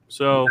game.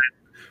 So,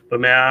 but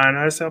Matt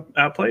Ioannidis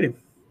outplayed him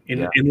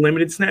in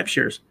limited snap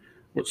shares.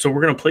 So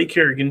we're going to play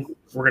Kerrigan.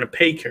 We're going to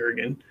pay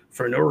Kerrigan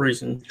for no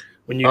reason.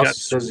 When you also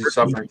says he's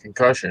suffering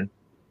concussion.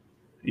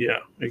 Yeah,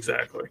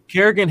 exactly.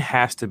 Kerrigan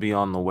has to be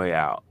on the way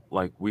out.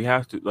 Like we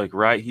have to,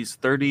 right? He's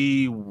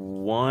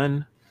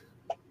 31,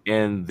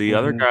 and the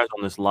other guys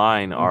on this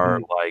line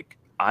are like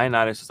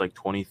Ioannidis is like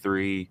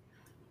 23,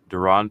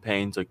 Deron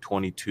Payne's like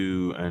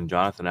 22, and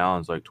Jonathan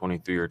Allen's like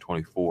 23 or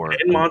 24.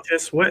 And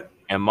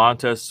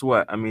Montez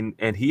Sweat. I mean,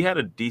 and he had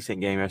a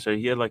decent game yesterday.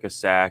 He had like a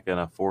sack and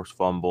a forced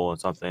fumble and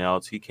something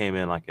else. He came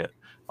in like at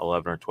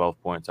 11 or 12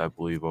 points, I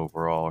believe,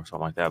 overall or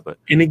something like that. But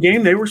in a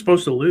game they were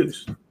supposed to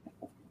lose.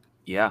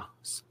 Yeah.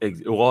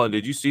 Well,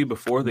 did you see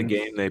before the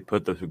game they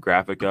put the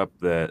graphic up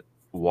that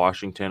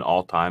Washington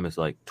all time is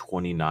like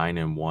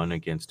 29-1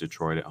 against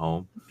Detroit at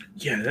home?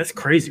 Yeah, that's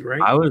crazy,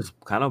 right? I was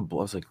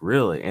like,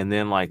 really? And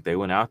then like they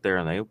went out there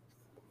and they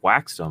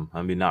waxed them.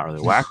 I mean, not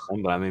really waxed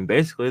them, but I mean,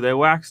 basically they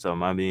waxed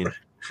them. I mean,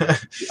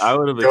 I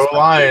would have go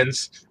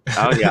Lions.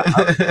 Oh yeah,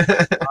 I would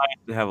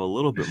to have a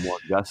little bit more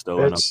gusto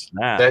in them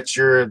than that. That's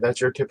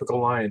your typical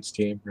Lions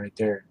team right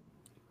there.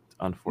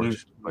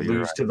 Unfortunately,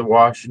 lose to the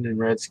Washington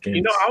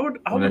Redskins. I would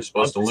they're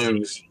supposed to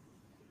lose.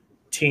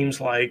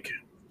 Teams like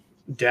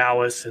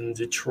Dallas and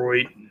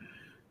Detroit,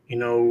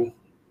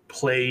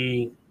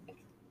 play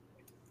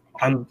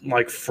on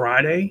like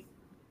Friday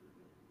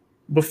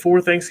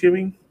before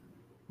Thanksgiving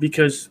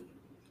because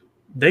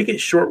they get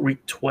short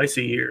week twice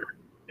a year,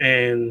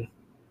 and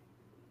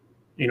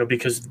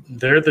because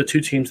they're the 2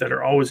 teams that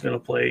are always going to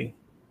play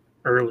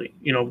early,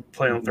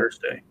 play on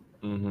Thursday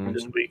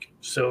this week.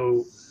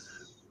 So,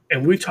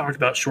 and we talked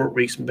about short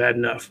weeks and bad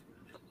enough.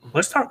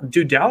 Let's talk.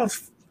 Dude,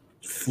 Dallas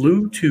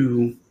flew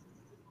to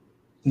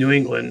New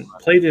England,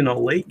 played in a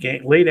late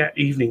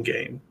evening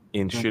game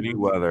in shitty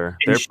weather.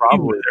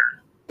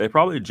 They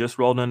probably just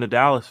rolled into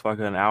Dallas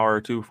fucking an hour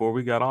or 2 before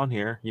we got on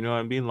here. You know what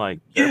I mean? Like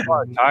they're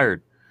probably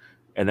tired,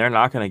 and they're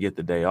not going to get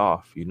the day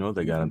off. They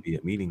got to be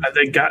at meetings.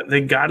 They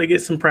got to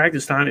get some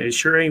practice time. It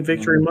sure ain't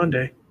Victory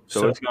Monday.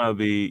 So it's going to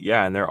be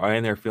and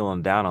they're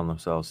feeling down on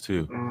themselves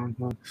too.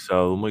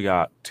 So then we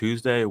got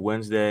Tuesday,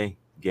 Wednesday,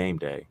 game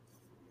day,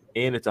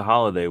 and it's a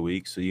holiday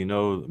week. So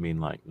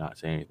not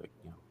saying anything.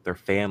 Their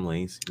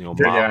families,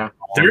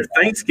 their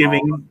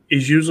Thanksgiving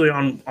is usually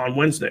on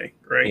Wednesday,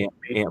 right?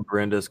 Aunt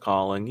Brenda's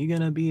calling. You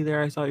gonna be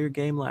there? I saw your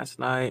game last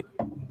night.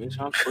 Bitch,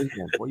 I'm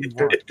sleeping. What do you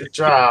want? Good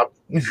job.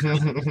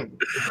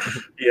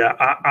 Yeah,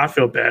 I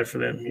feel bad for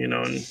them, in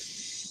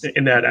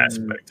that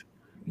aspect.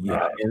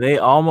 Yeah, and they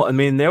almost. I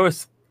mean, there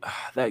was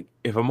that.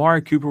 If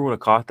Amari Cooper would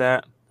have caught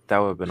that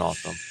would have been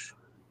awesome.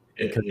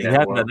 Because he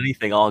hadn't done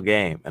anything all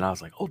game, and I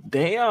was like, "Oh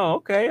damn,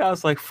 okay." I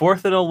was like,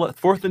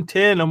 4th and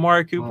 10,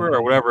 Amari Cooper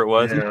or whatever it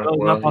was. Yeah,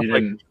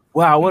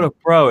 wow, what a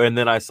pro. And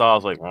then I saw, I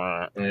was like,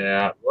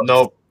 yeah,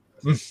 nope.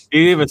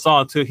 He even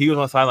saw it too. He was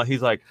on the sideline.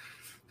 He's like,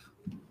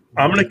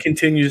 I'm going to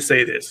continue to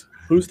say this.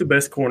 Who's the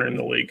best corner in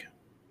the league?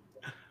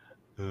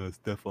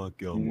 Stephon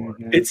Gilmore.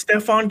 It's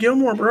Stephon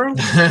Gilmore, bro.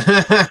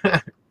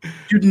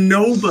 Dude,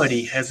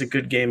 nobody has a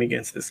good game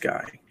against this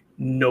guy.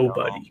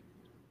 Nobody.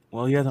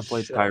 Well, he hasn't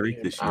played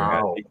Tyreek this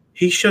year.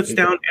 He shuts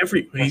down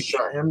He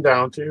shut him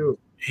down too.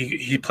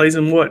 He plays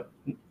him what?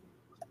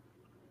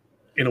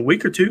 In a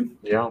week or two?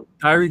 Yeah.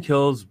 Tyreek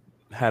Hill's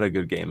had a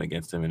good game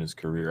against him in his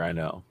career. I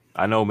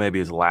know maybe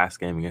his last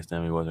game against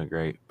him he wasn't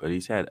great, but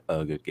he's had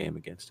a good game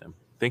against him.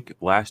 I think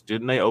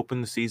didn't they open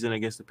the season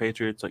against the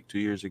Patriots like 2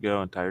 years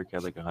ago, and Tyreek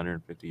had like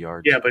 150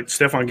 yards? Yeah, but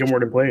Stephon Gilmore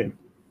didn't play him.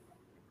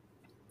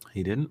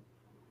 He didn't?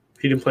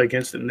 He didn't play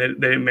against him. They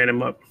didn't man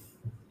him up.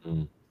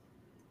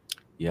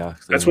 Yeah.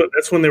 That's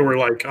when they were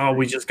like, oh,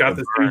 we just got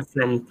this dude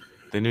from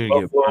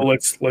Buffalo.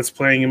 Let's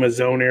play him a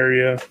zone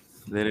area.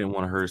 They didn't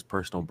want to hurt his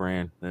personal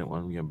brand. They didn't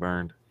want him to get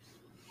burned.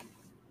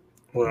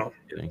 Well,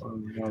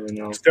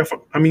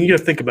 Stephon, I mean, you got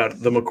to think about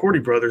it. The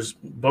McCourty brothers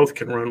both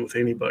can run with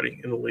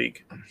anybody in the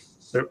league.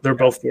 They're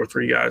both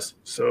 4-3 guys.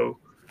 So,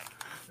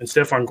 and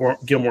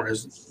Stephon Gilmore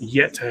has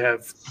yet to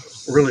have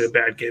really a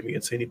bad game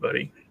against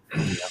anybody.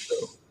 So,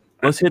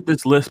 let's hit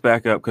this list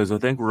back up because I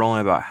think we're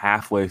only about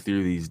halfway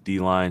through these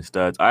D-line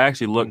studs. I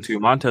actually looked too.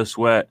 Montez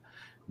Sweat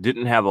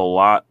didn't have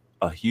a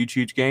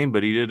huge game,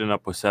 but he did end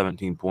up with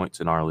 17 points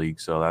in our league,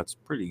 so that's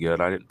pretty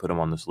good. I didn't put him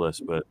on this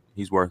list, but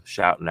he's worth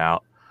shouting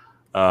out.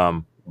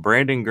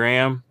 Brandon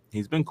Graham,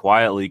 he's been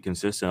quietly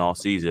consistent all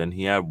season.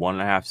 He had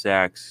 1.5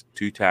 sacks,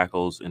 2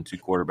 tackles, and 2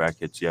 quarterback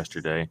hits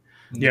yesterday.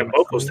 Yeah,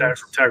 both those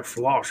tackles were tackled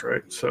for loss,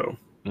 right? So.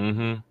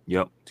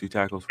 Yep, 2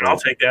 tackles. I'll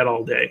take that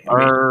all day.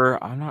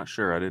 I'm not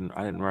sure. I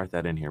didn't write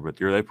that in here, but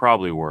they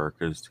probably were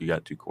because he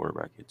got 2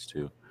 quarterback hits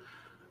too.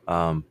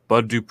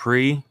 Bud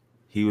Dupree,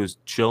 he was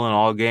chilling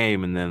all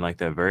game, and then like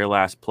that very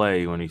last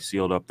play when he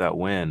sealed up that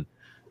win,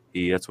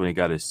 that's when he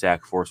got his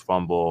sack, forced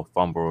fumble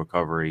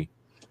recovery,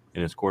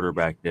 and his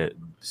quarterback hit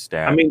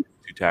stat. I mean,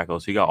 2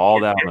 tackles. He got all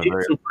that on the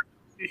very.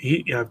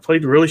 He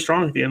played really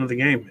strong at the end of the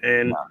game,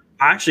 and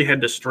I actually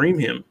had to stream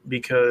him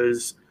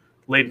because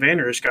Leighton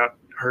Vander Esch got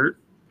hurt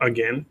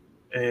again,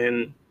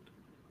 and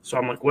so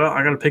I'm like, well,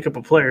 I got to pick up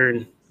a player,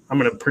 and I'm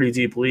in a pretty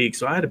deep league,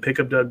 so I had to pick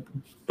up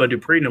Bud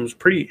Dupree, and I was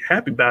pretty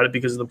happy about it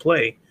because of the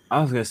play. I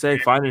was gonna say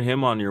finding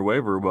him on your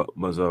waiver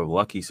was a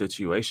lucky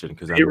situation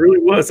because it really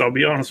was. I'll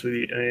be honest with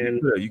you,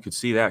 and you could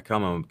see that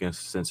coming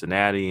against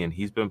Cincinnati, and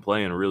he's been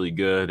playing really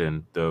good,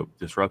 and the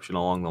disruption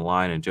along the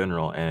line in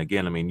general. And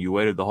again, I mean, you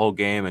waited the whole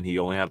game, and he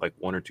only had like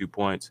 1 or 2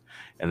 points,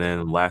 and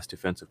then last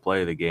defensive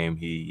play of the game,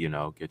 he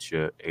gets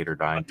you 8 or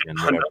 9.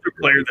 Another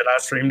player that I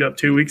streamed up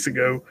 2 weeks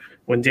ago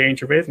when Danny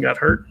Trevathan got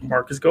hurt,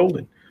 Marcus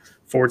Golden,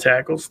 4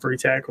 tackles, 3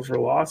 tackles for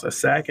loss, a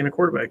sack, and a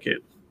quarterback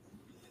hit.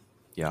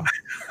 Yeah.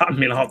 I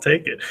mean, I'll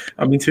take it.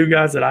 I mean, 2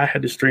 guys that I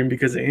had to stream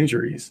because of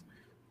injuries,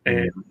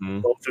 and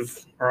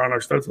both are on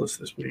our studs list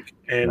this week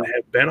and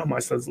have been on my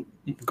studs.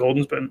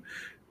 Golden's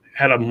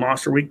had a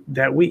monster week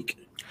that week,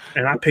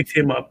 and I picked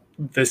him up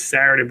this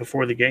Saturday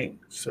before the game.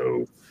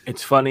 So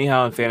it's funny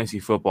how in fantasy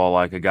football,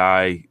 like a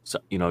guy,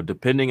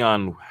 depending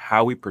on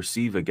how we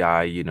perceive a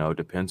guy,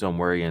 depends on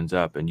where he ends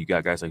up. And you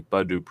got guys like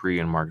Bud Dupree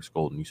and Marcus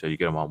Golden. You say you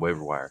get them on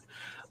waiver wire.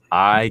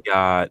 I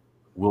got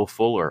Will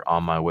Fuller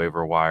on my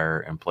waiver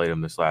wire and played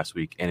him this last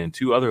week. And in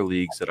 2 other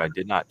leagues that I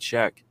did not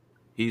check,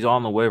 he's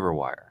on the waiver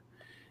wire.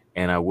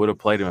 And I would have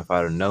played him if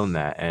I'd have known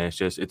that. And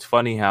it's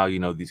funny how,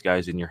 these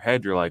guys in your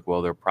head, you're like,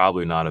 well, they're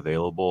probably not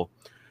available.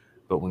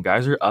 But when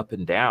guys are up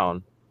and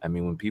down, I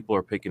mean, when people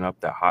are picking up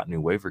that hot new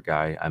waiver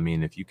guy, I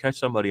mean, if you catch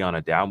somebody on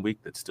a down week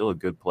that's still a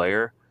good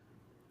player,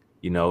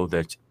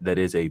 that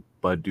is a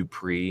Bud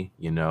Dupree,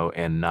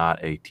 and not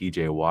a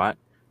TJ Watt,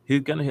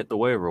 he's going to hit the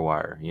waiver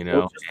wire,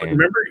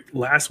 remember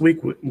last week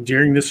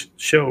during this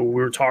show,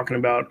 we were talking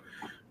about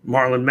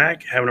Marlon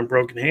Mack having a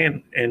broken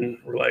hand, and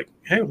we're like,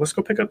 hey, let's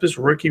go pick up this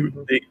rookie,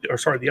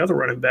 the other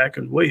running back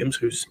in Williams,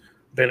 who's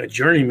been a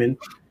journeyman.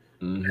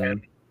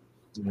 And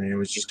it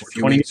was just a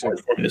few weeks ago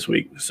for me this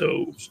week.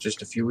 So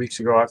just a few weeks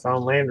ago, I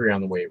found Landry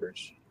on the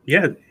waivers.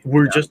 Yeah,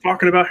 we're just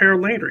talking about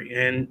Harold Landry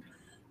and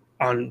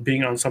on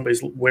being on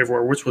somebody's waiver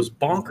wire, which was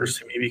bonkers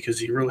to me because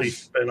he really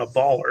been a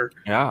baller.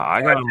 Yeah,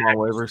 I got him on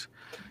waivers.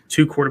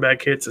 2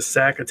 quarterback hits, a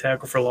sack, a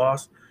tackle for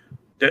loss.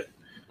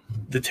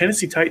 The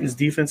Tennessee Titans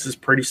defense is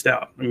pretty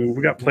stout. I mean,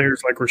 we got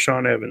players like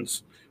Rashaan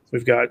Evans.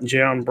 We've got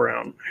Jayon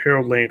Brown,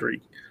 Harold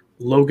Landry,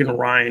 Logan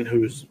Ryan,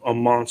 who's a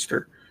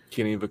monster.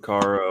 Kenny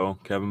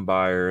Vaccaro, Kevin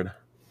Byard.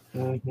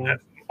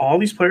 All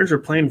these players are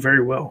playing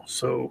very well.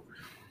 So,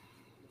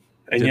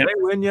 and did they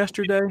win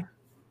yesterday?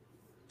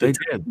 They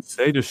did.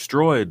 They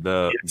destroyed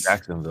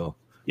Jacksonville.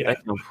 Yeah.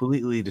 They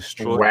completely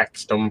destroyed.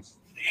 Waxed them.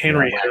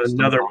 Henry had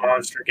another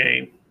monster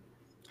game.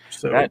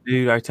 So that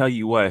dude, I tell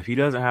you what, if he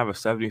doesn't have a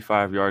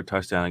 75-yard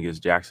touchdown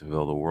against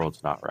Jacksonville, the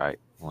world's not right.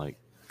 Like,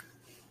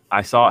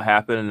 I saw it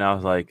happen, and I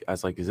was like,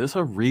 is this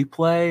a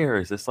replay or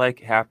is this like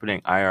happening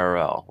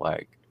IRL?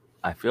 Like,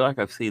 I feel like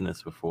I've seen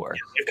this before.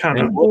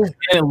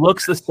 It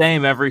looks the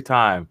same every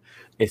time.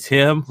 It's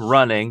him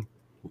running,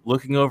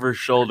 looking over his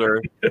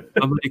shoulder,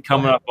 somebody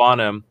coming up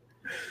on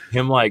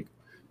him like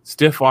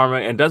stiff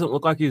arming, and doesn't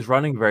look like he's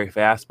running very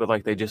fast, but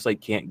like they just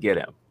like can't get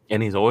him.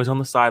 And he's always on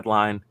the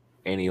sideline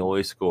and he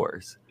always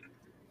scores.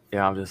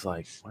 Yeah, I'm just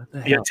like, what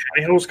the hell? Yeah,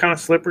 Tannehill was kind of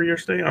slippery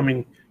yesterday. I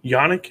mean,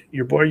 Yannick,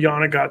 your boy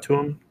Yannick got to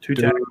him. 2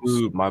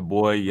 tackles. My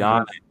boy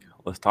Yannick.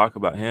 Let's talk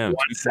about him.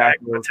 1 sack,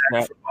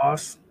 tackle for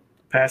loss,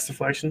 pass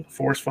deflection,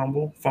 forced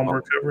fumble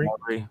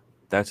recovery.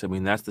 That's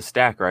the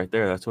stack right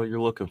there. That's what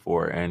you're looking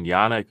for. And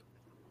Yannick,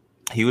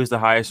 he was the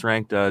highest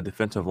ranked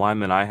defensive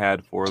lineman I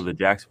had for the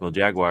Jacksonville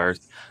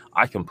Jaguars.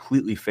 I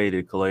completely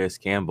faded Calais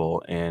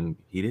Campbell, and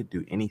he didn't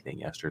do anything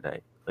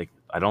yesterday. Like,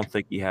 I don't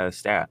think he had a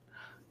stat.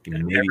 He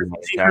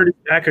heard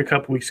it back a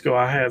couple weeks ago.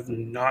 I have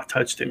not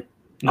touched him.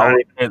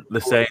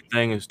 The same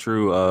thing is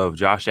true of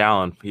Josh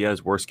Allen. He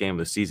has worst game of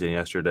the season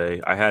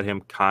yesterday. I had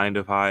him kind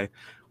of high.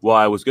 Well,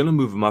 I was going to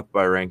move him up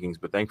by rankings,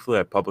 but thankfully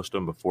I published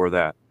him before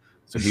that.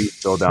 So he was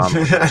still down.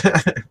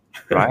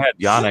 But I had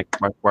Yannick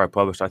right before I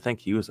published. I think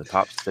he was the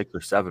top 6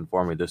 or 7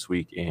 for me this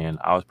week, and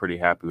I was pretty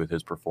happy with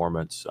his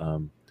performance.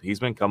 He's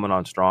been coming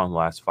on strong the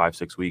last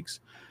 5-6 weeks.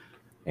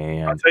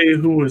 And I'll tell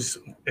you who was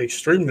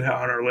extremely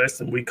high on our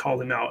list, and we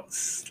called him out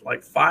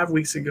like 5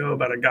 weeks ago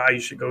about a guy you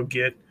should go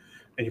get,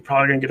 and you're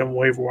probably going to get him on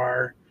waiver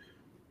wire.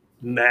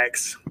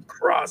 Max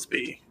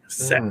Crosby.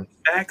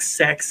 Max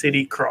Sack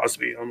City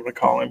Crosby, I'm going to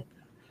call him.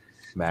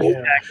 4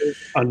 tackles,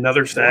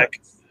 another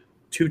sack,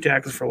 2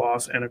 tackles for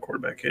loss, and a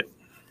quarterback hit.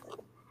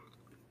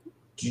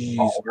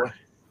 Jeez.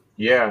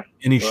 Yeah.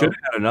 And he should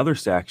have had another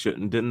sack,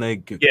 didn't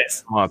they?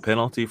 Yes. A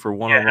penalty for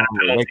one of them.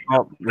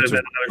 Would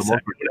have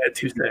had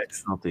 2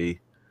 sacks. Penalty.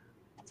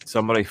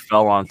 Somebody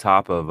fell on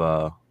top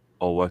of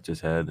what's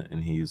his head,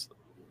 and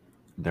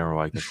they were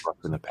like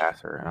disrupting the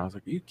passer. And I was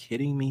like, are you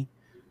kidding me?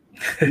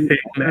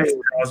 Max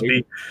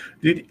Crosby,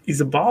 dude, he's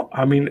a ball.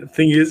 I mean, the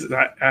thing is,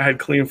 I had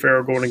Clelin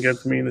Ferrell going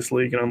against me in this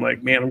league, and I'm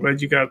like, man, I'm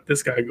glad you got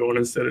this guy going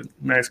instead of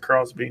Max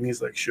Crosby. And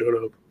he's like, shut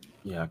up.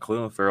 Yeah,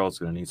 Clelin Ferrell's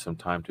going to need some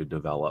time to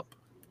develop.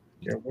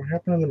 Yeah, what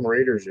happened to the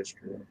Raiders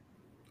yesterday?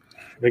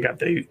 They got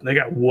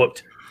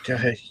whooped.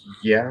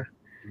 Yeah.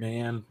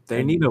 Man,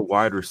 they need a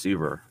wide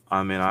receiver.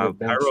 I mean,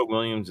 Tyrell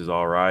Williams is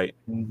all right.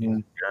 Mm-hmm.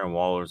 Darren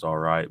Waller's all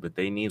right, but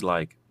they need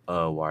like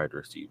a wide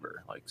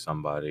receiver, like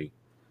somebody.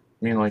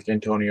 I mean, like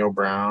Antonio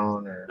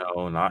Brown, or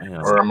no, not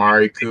him, or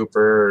Amari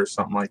Cooper, or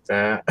something like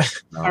that.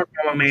 No.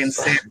 Our man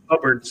Sam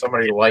Hubbard,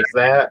 somebody like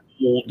that.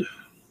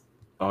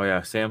 Oh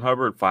yeah, Sam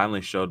Hubbard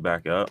finally showed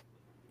back up.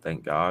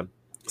 Thank God.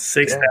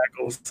 6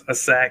 tackles, a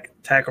sack,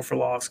 tackle for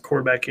loss,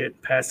 quarterback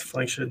hit, pass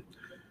deflection.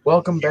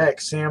 Welcome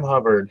back, Sam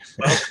Hubbard.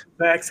 Welcome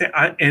back, Sam.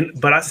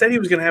 But I said he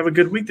was going to have a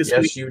good week this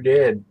week. Yes, you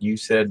did. You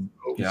said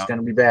he's going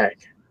to be back.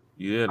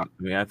 You did. I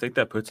mean, I think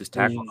that puts his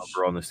tackle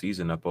number on the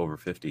season up over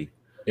 50.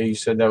 Yeah, you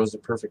said that was the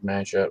perfect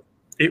matchup.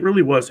 It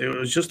really was. It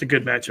was just a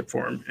good matchup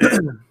for him.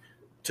 And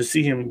to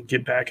see him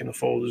get back in the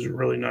fold is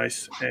really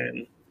nice.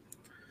 And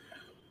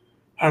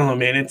I don't know,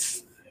 man.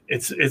 It's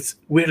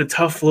we had a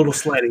tough little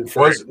sledding. Is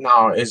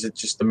it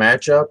just the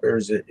matchup, or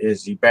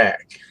is he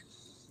back?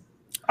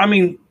 I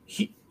mean,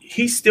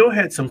 he still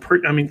had some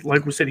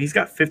like we said, he's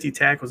got 50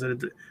 tackles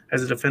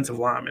as a defensive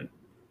lineman.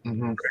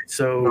 Mm-hmm. Right?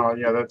 So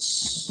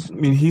that's. I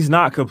mean, he's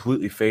not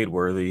completely fade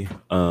worthy.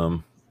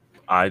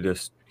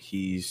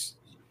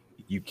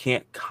 You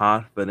can't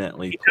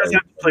confidently. He does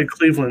have to play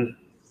Cleveland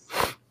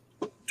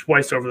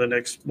twice over the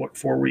next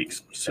 4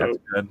 weeks. So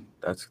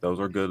that's good. Those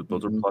are good.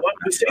 Those are plus.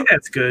 We say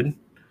that's good.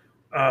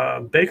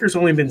 Baker's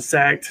only been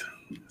sacked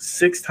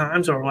 6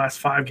 times over the last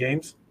 5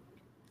 games.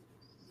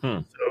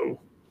 So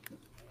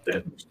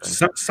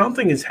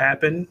something has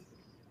happened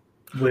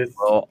with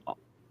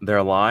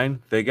their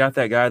line. They got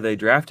that guy they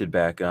drafted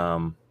back,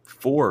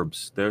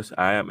 Forbes.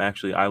 I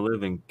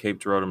live in Cape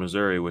Girardeau,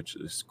 Missouri, which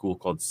is a school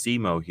called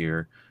SEMO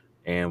here,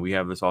 and we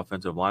have this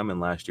offensive lineman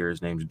last year.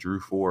 His name's Drew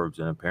Forbes,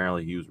 and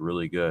apparently he was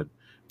really good.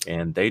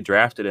 And they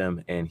drafted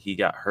him, and he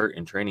got hurt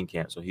in training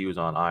camp, so he was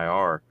on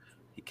IR.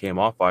 He came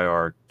off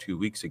IR 2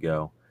 weeks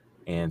ago,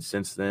 and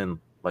since then,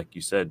 like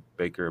you said,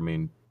 Baker, I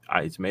mean,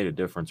 it's made a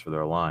difference for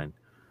their line.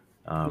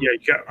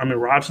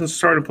 Robson's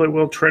starting to play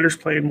well. Treader's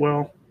playing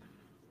well.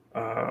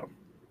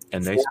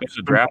 And they spent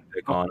a draft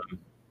pick on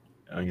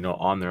him,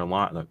 on their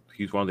line. Like,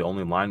 he's one of the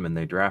only linemen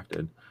they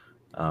drafted.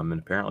 And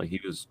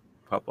apparently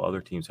a couple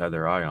other teams had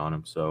their eye on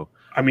him. So,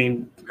 I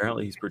mean,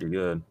 apparently he's pretty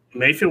good.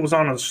 Mayfield was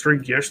on a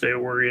streak yesterday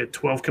where he had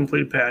 12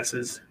 completed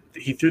passes.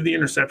 He threw the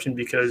interception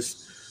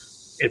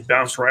because it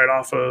bounced right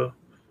off of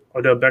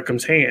Odell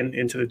Beckham's hand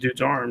into the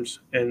dude's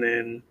arms. And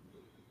then,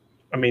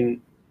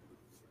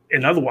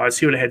 and otherwise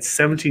he would have had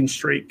 17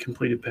 straight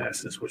completed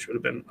passes, which would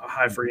have been a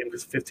high for him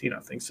because 15, I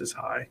think, is his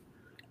high.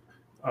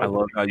 I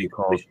love how you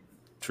call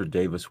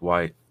Tre'Davious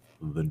White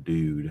the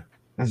dude.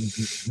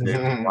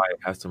 Tre'Davious White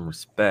has some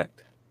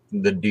respect.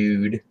 The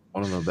dude.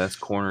 One of the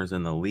best corners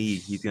in the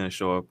league. He's going to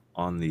show up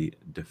on the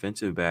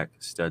defensive back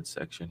stud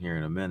section here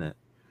in a minute.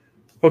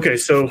 Okay,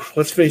 so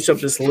let's finish up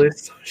this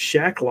list.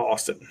 Shaq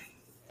Lawson.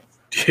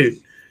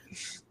 Dude.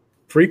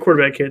 3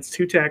 quarterback hits,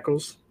 2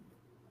 tackles,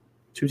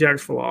 2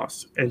 tackles for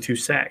loss, and 2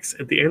 sacks.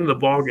 At the end of the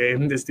ball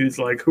game, this dude's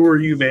like, "Who are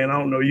you, man? I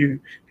don't know you."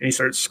 And he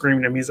starts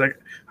screaming at me. He's like,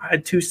 "I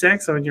had 2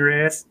 sacks on your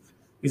ass."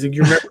 He's like,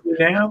 "You remember me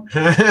now?"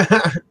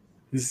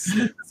 That's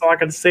all I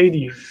got to say to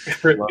you.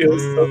 It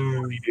was so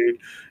funny, dude.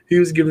 He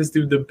was giving this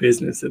dude the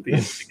business at the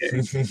end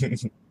of the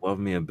game. Love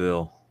me a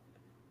Bill.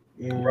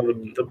 Bro,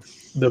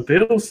 the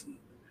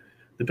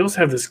Bills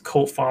have this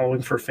cult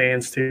following for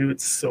fans too.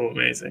 It's so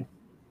amazing.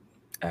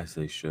 As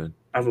they should.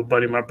 I have a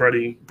buddy, my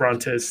buddy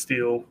Brontez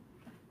Steele,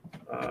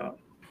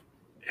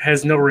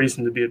 has no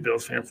reason to be a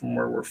Bills fan from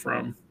where we're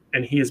from,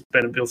 and he has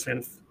been a Bills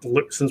fan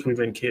since we've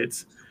been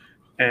kids.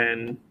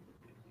 And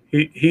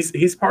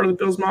he's part of the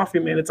Bills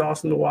Mafia, man. It's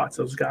awesome to watch.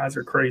 Those guys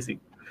are crazy.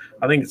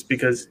 I think it's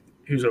because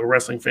he was a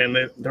wrestling fan.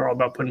 They're all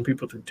about putting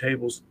people through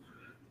tables.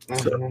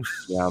 So,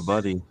 yeah,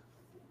 buddy.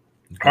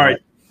 All right.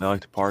 I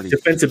like to party.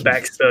 Defensive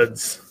back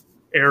studs.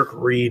 Eric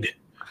Reed.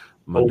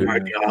 Oh, my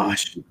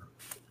gosh.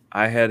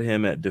 I had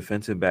him at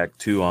defensive back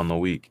 2 on the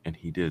week, and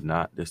he did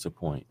not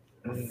disappoint.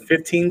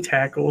 15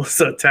 tackles,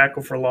 a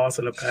tackle for loss,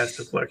 and a pass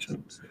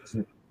deflection.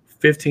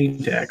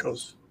 15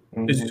 tackles.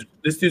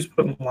 This dude's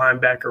putting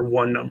linebacker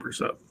 1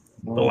 numbers up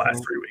the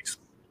last 3 weeks.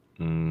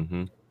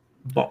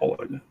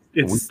 Balling.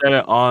 We said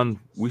it on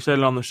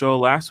the show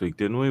last week,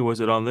 didn't we? Was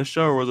it on this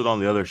show or was it on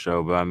the other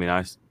show? But I mean,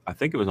 I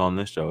think it was on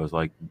this show. It was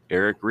like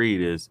Eric Reed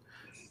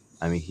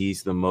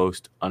he's the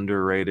most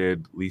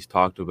underrated, least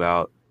talked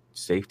about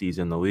safeties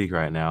in the league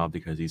right now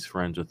because he's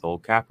friends with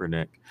old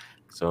Kaepernick.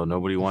 So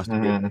nobody wants to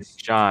get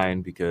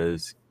shine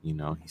because,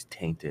 he's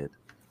tainted.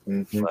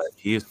 But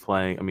he is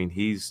playing.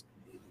 He's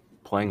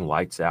playing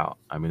lights out.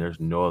 There's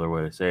no other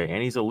way to say it.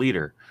 And he's a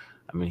leader.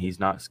 He's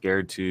not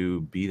scared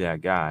to be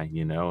that guy,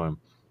 and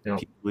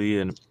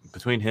Kuechly, and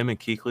between him and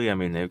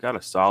Kuechly, they've got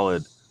a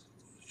solid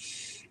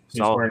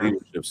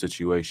leadership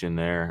situation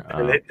there.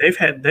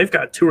 They've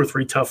got 2 or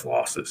 3 tough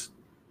losses.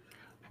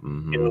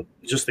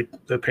 Just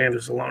the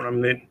Panthers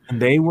alone.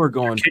 They were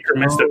going. The kicker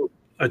missed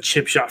a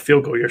chip shot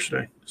field goal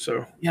yesterday.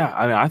 So yeah,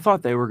 I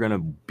thought they were going to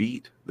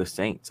beat the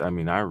Saints. I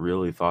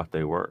really thought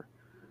they were.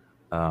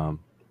 And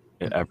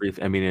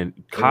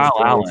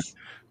Kyle Allen.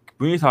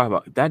 When you talk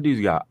about that, dude's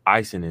got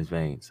ice in his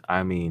veins.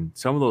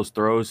 Some of those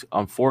throws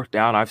on 4th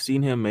down, I've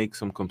seen him make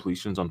some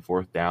completions on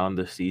 4th down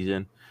this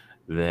season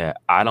that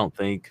I don't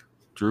think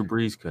Drew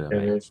Brees could have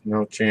made. There's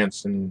no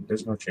chance in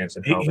he's a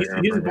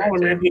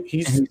baller, man.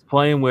 He's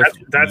playing with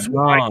that's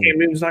why Cam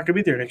Newton's not going to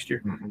be there next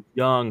year.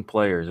 Young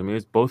players.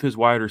 It's both his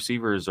wide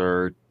receivers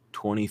are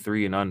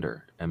 23 and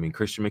under.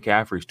 Christian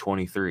McCaffrey's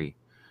 23.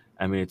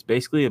 It's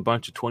basically a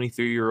bunch of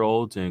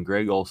 23-year-olds and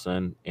Greg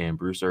Olsen and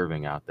Bruce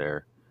Irving out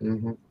there.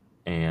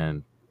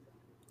 And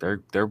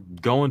they're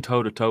going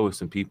toe-to-toe with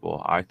some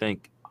people. I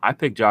think I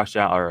picked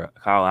Kyle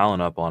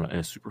Allen up in a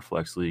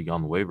Superflex league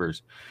on the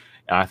waivers,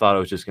 and I thought it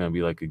was just going to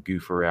be like a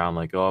goof around,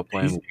 like, I'll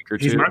play him a week or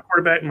 2. He's my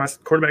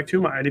quarterback too,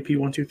 my IDP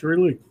 1, 2, 3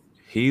 league.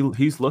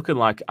 He's looking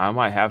like I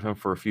might have him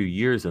for a few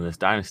years in this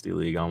dynasty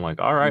league. I'm like,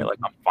 all right,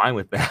 I'm fine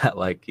with that.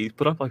 He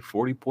put up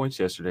 40 points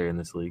yesterday in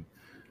this league.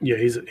 Yeah,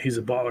 he's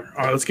a baller.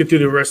 All right, let's get through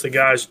the rest of the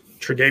guys.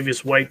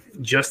 Tre'Davious White,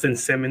 Justin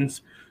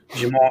Simmons,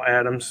 Jamal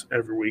Adams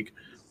every week.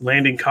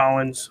 Landon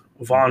Collins,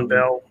 Von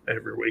Bell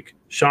every week.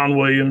 Sean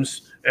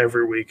Williams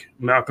every week.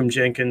 Malcolm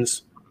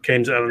Jenkins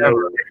came out of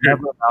nowhere.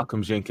 Never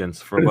Malcolm Jenkins.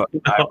 For what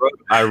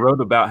I wrote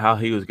about how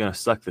he was going to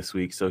suck this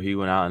week, so he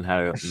went out and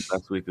had the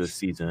best week of the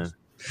season.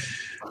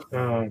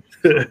 So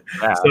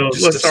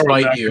let's start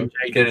with you.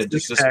 He did it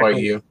just to spite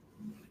you.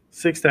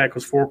 6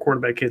 tackles, 4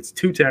 quarterback hits,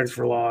 2 tackles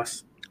for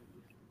loss,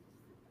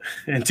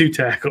 and 2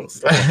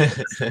 tackles.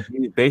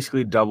 He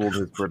basically doubled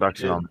his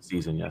production on the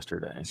season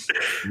yesterday.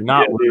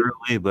 Not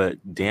literally,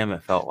 but damn,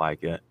 it felt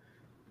like it.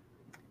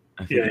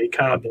 Yeah, he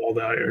kind of balled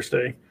out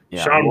yesterday.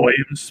 Yeah. Sean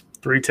Williams,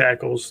 3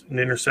 tackles, an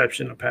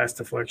interception, a pass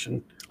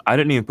deflection. I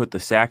didn't even put the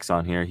sacks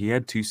on here. He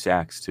had 2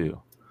 sacks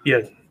too.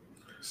 Yeah.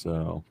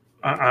 So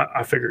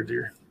I figured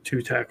your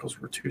 2 tackles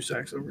were 2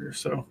 sacks over here.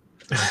 So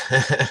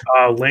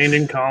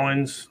Landon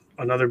Collins,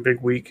 another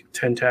big week,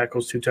 10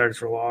 tackles, 2 tackles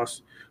for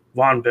loss.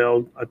 Von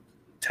Bell, a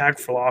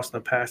tackle for loss and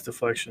a pass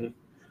deflection.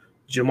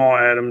 Jamal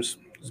Adams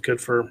is good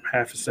for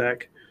half a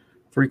sack.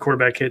 3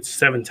 quarterback hits,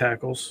 7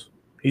 tackles.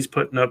 He's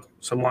putting up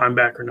some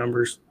linebacker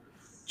numbers.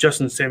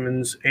 Justin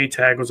Simmons, 8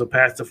 tackles, a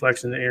pass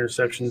deflection, and an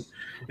interception.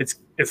 It's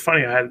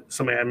funny.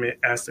 Somebody had me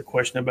asked a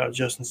question about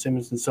Justin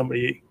Simmons and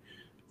somebody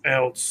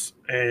else,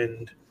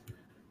 and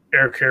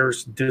Eric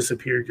Harris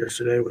disappeared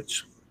yesterday,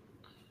 which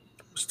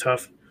was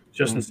tough.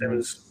 Justin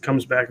Simmons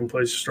comes back and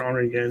plays strong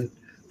again.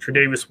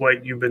 Tre'Davious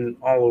White, you've been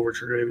all over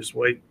Tre'Davious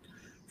White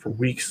for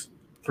weeks.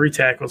 3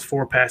 tackles,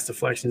 4 pass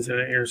deflections, and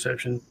an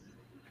interception.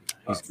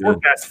 4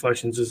 pass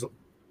deflections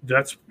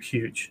that's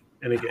huge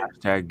in a game.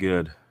 Hashtag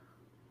good.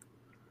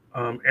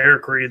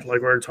 Eric Reed,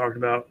 like we already talked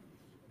about,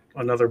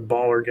 another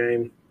baller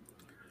game.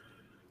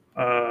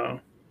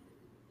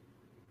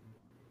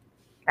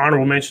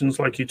 Honorable mentions,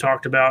 like you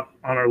talked about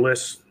on our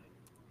list,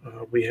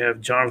 we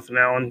have Jonathan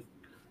Allen,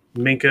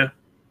 Minkah.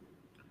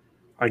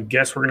 I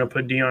guess we're going to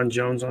put Deion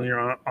Jones on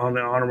the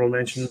honorable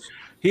mentions.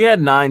 He had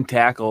 9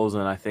 tackles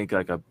and I think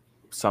like a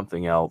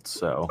something else.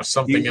 So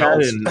Something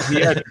else.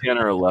 He had 10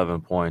 or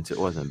 11 points. It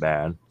wasn't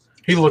bad.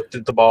 He looked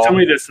at the ball.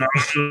 Somebody that's not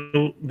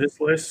on this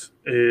list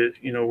is,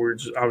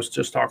 I was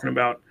just talking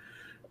about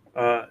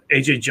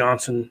A.J.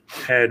 Johnson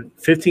had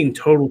 15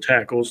 total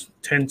tackles,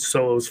 10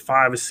 solos,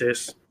 5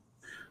 assists,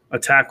 a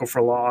tackle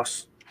for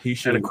loss,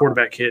 and a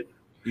quarterback hit.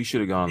 He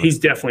should have gone. He's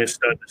definitely a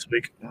stud this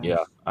week.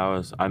 Yeah,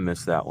 I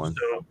missed that one.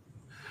 So,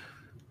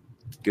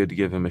 good to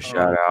give him a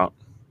shout out.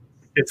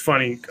 It's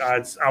funny.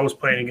 I was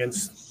playing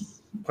against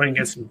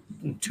him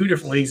in 2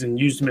 different leagues and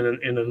used him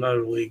in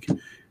another league,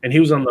 and he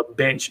was on the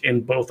bench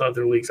in both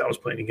other leagues I was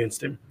playing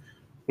against him,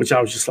 which I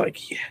was just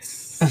like,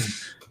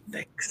 yes,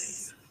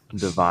 thanks.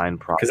 Divine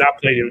props. Because I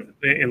played him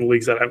in the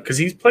leagues that I have, because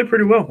he's played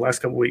pretty well the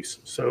last couple of weeks.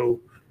 So,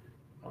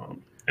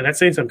 and that's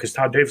saying something because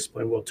Todd Davis is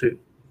playing well too.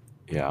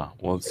 Yeah,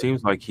 well, it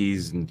seems like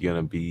he's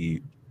gonna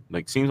be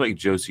like. Seems like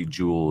Josie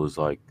Jewell is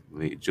like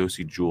the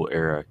Josie Jewell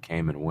era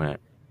came and went.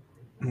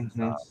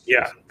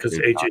 Yeah, because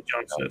A.J.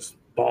 Johnson is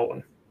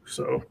balling.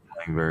 So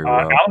playing very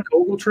well. Alec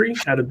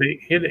Ogletree had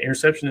an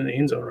interception in the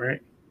end zone, right?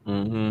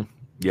 Mm-hmm.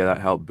 Yeah, that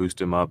helped boost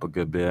him up a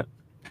good bit.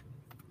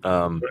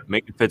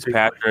 Minkah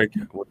Fitzpatrick,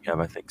 what do you have?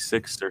 I think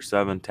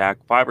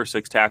 5 or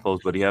 6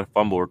 tackles, but he had a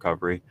fumble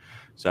recovery.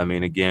 So I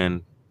mean,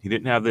 again, he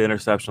didn't have the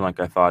interception like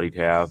I thought he'd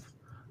have.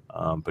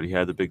 But he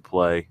had the big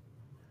play.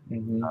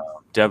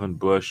 Devin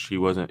Bush, he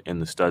wasn't in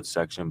the stud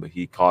section, but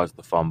he caused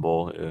the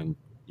fumble. And,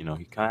 he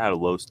kind of had a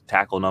low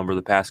tackle number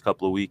the past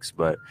couple of weeks.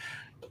 But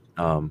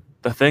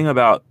the thing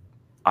about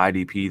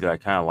IDP that I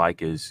kind of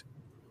like is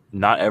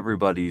not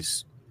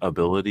everybody's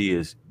ability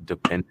is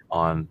dependent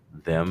on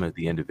them as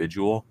the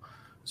individual.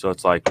 So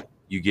it's like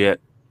you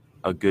get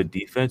a good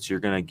defense, you're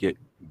going to get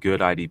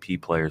good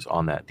IDP players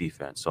on that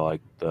defense. So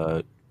like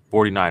the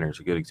 49ers,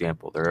 a good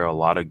example. There are a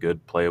lot of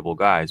good playable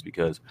guys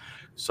because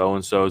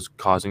so-and-so is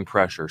causing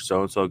pressure.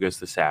 So-and-so gets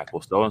the sack.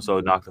 Well,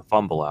 so-and-so knocked the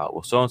fumble out.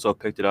 Well, so-and-so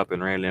picked it up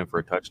and ran it in for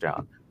a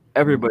touchdown.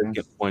 Everybody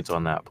gets points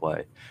on that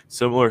play.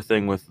 Similar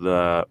thing with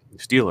the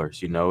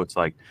Steelers. It's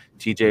like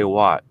TJ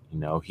Watt,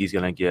 he's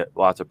going to get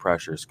lots of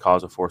pressures,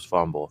 cause a forced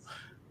fumble.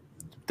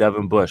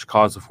 Devin Bush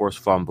caused a forced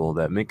fumble.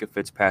 That Minkah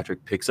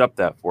Fitzpatrick picks up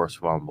that forced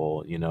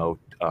fumble.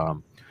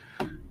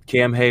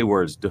 Cam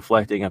Hayward's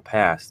deflecting a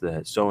pass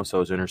that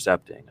so-and-so is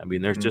intercepting. I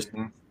mean, there's just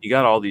you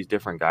got all these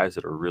different guys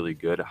that are really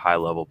good,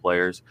 high-level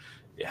players.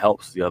 It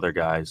helps the other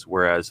guys.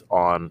 Whereas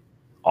on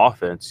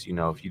offense,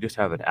 if you just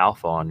have an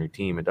alpha on your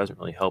team, it doesn't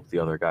really help the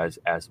other guys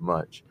as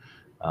much.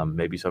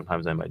 Maybe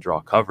sometimes they might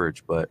draw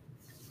coverage, but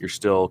you're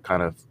still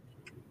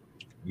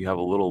you have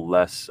a little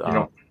less.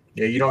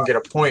 You don't get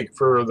a point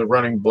for the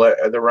running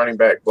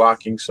back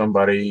blocking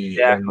somebody.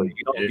 Exactly.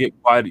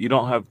 You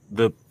don't have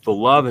the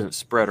love isn't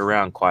spread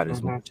around quite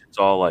as much. It's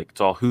all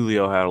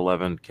Julio had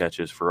 11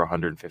 catches for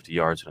 150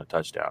 yards and a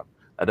touchdown.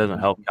 That doesn't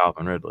help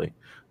Calvin Ridley.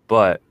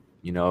 But,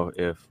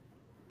 if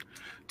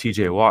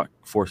TJ Watt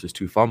forces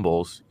 2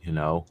 fumbles,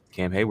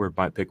 Cam Hayward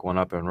might pick one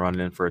up and run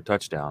it in for a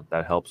touchdown.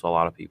 That helps a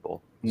lot of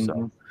people.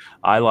 So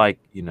I like,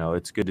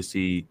 it's good to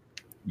see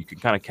you can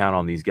kind of count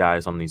on these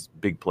guys on these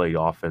big play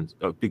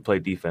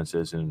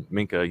defenses. And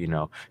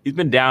Minkah, he's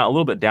been a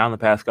little bit down the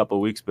past couple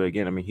of weeks, but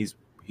again, I mean,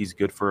 he's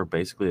good for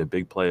basically a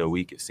big play a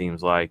week, it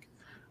seems like.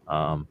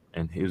 And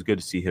it was good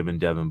to see him and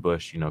Devin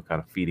Bush, kind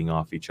of feeding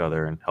off each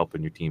other and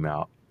helping your team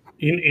out.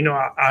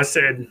 I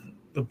said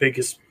the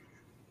biggest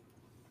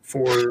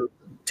for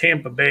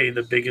Tampa Bay,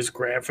 the biggest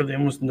grab for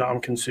them was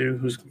Ndamukong Suh,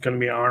 who's going to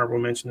be an honorable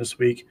mention this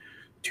week.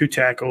 2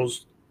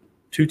 tackles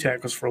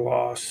for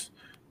loss,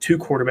 2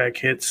 quarterback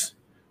hits.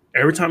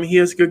 Every time he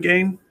has a good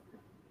game,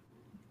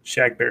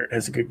 Shaq Barrett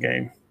has a good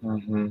game,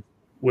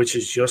 which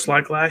is just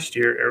like last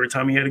year. Every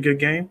time he had a good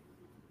game,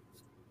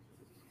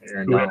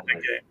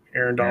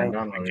 Aaron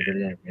Donald had a good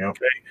game. Yep.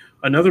 Okay.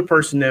 Another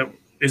person that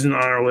isn't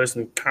on our list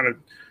and kind of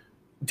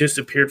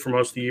disappeared for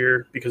most of the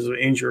year because of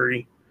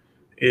injury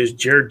is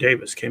Jarod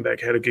Davis. Came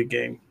back, had a good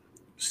game.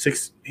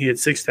 He had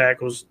 6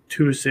 tackles,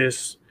 2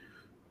 assists,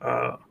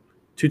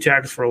 2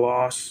 tackles for a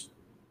loss,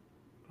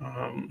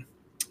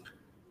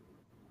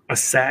 a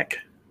sack.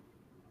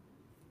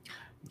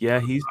 Yeah,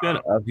 he's been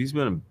a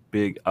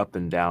big up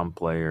and down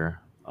player,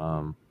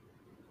 but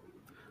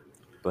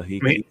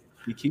he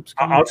keeps.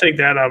 I'll take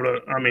that out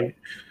of. I mean,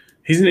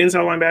 he's an inside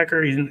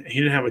linebacker. He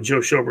didn't have a Joe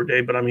Schobert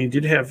day, but I mean, he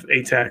did have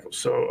 8 tackles,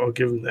 so I'll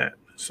give him that.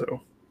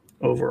 So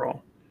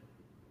overall,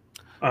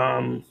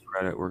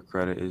 credit where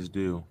credit is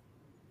due.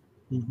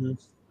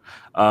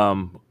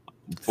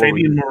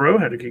 Fabian Moreau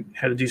had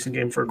a decent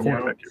game for a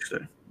cornerback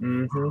yesterday.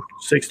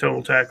 6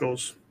 total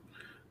tackles,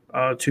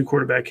 2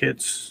 quarterback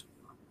hits.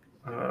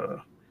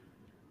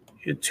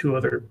 He had 2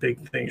 other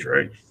big things,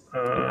 right?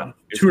 2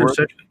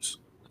 interceptions.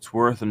 It's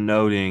worth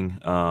noting.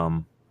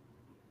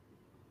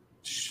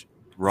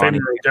 Ronnie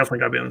definitely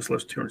got to be on this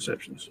list. 2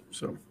 interceptions.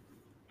 So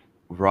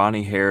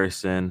Ronnie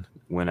Harrison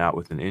went out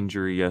with an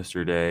injury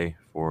yesterday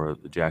for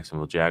the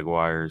Jacksonville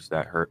Jaguars.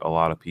 That hurt a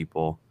lot of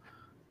people.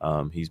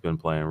 He's been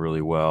playing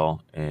really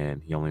well,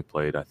 and he only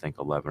played, I think,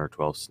 11 or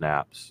 12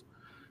 snaps.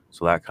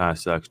 So that kind of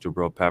sucks.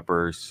 Jabril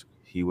Peppers,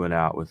 he went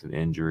out with an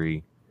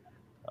injury.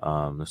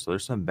 So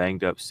there's some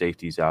banged up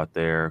safeties out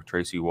there.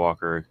 Tracy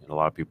Walker, a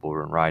lot of people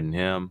have been riding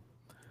him.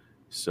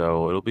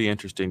 So it'll be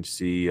interesting to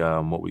see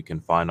what we can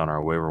find on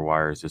our waiver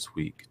wires this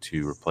week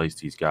to replace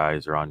these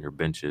guys or on your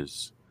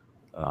benches,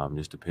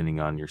 just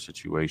depending on your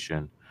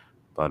situation.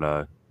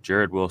 But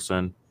Jarod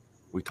Wilson,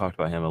 we talked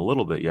about him a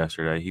little bit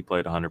yesterday. He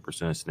played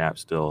 100% of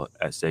snaps still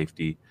at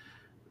safety.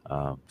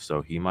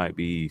 So he might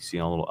be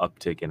seeing a little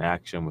uptick in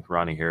action with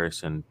Ronnie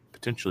Harrison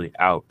potentially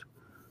out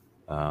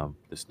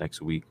this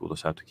next week. We'll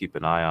just have to keep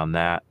an eye on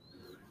that.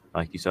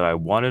 Like you said, I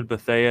wanted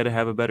Bethea to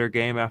have a better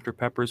game after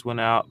Peppers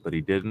went out, but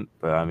he didn't.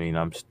 But, I mean,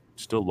 I'm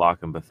still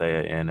locking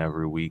Bethea in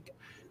every week.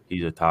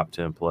 He's a top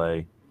 10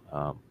 play.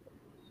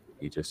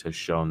 He just has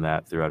shown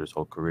that throughout his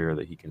whole career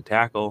that he can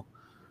tackle.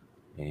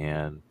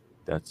 And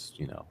that's,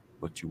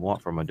 what you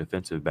want from a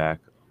defensive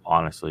back.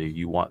 Honestly,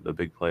 you want the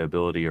big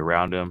playability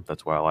around him.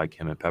 That's why I like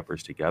him and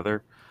Peppers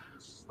together.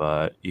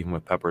 But even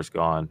with Peppers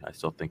gone, I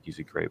still think he's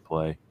a great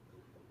play.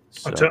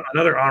 So,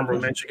 another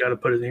honorable mention got to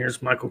put in here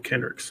is Michael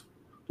Kendricks.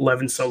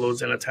 11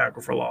 solos and a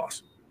tackle for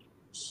loss.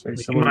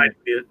 He might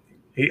be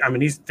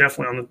he's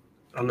definitely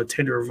on the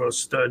tinder of a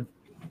stud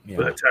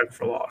for that tackle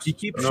for loss. He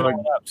keeps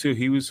showing up too.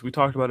 We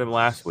talked about him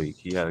last week.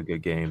 He had a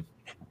good game.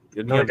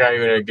 Another guy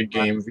who had a good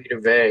game, Vita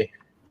Vey.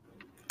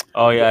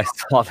 Oh yeah, I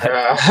saw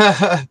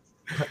that.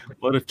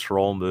 What a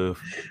troll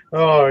move.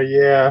 Oh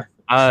yeah.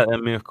 I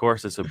mean, of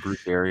course, it's a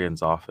Bruce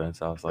Arians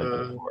offense. I was like,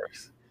 of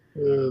course.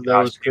 That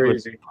was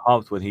crazy. He was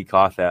pumped when he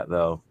caught that,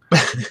 though.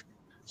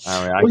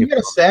 I mean, he got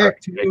a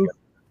sack too.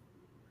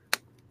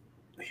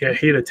 Yeah,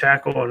 he had a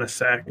tackle and a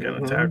sack and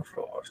a tackle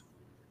for loss.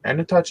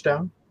 And a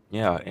touchdown.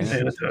 Yeah, and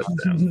a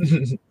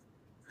touchdown.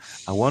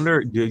 I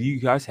wonder, did you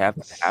guys have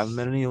him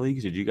in any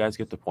leagues? Did you guys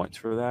get the points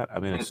for that? I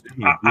mean,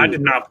 I did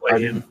not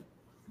play him.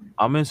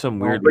 I'm in some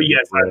weird. But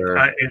yes,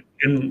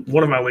 in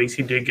one of my leagues,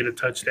 he did get a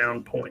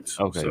touchdown points.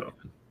 Okay. So.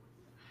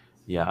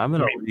 Yeah, I'm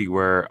in a league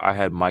where I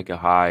had Micah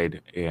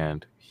Hyde,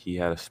 and he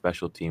had a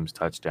special teams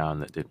touchdown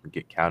that didn't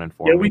get counted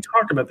for me. Yeah, we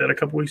talked about that a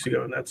couple weeks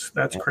ago, and that's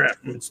crap.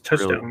 I mean, it's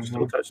touchdown, really,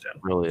 still a touchdown.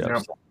 Really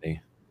upset me.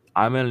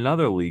 I'm in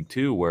another league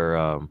too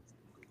where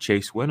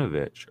Chase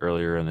Winovich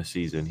earlier in the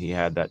season, he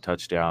had that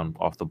touchdown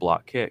off the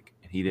block kick,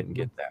 and he didn't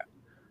get that.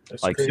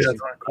 That's like crazy.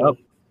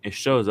 it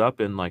shows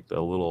up in like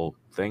the little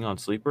thing on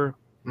Sleeper,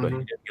 but he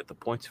didn't get the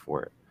points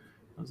for it.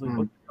 I was like,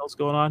 what the hell's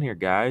going on here,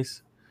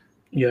 guys?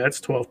 Yeah, that's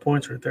 12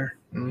 points right there.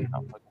 I'm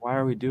like, why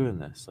are we doing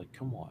this? Like,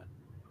 come on.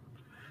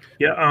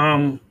 Yeah,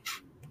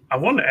 I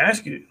wanted to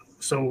ask you.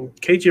 So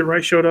KJ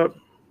Wright showed up,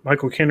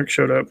 Michael Kendrick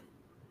showed up.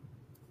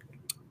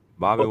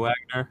 Bobby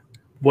Wagner.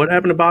 What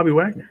happened to Bobby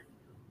Wagner?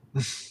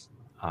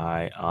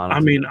 I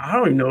don't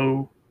even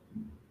know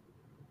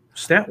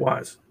stat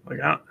wise.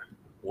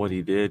 What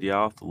he did,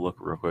 I'll have to look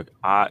real quick.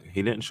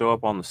 He didn't show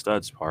up on the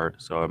studs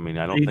part, so I mean,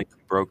 I don't think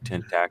he broke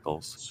 10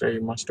 tackles. So he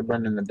must have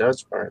been in the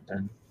duds part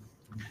then.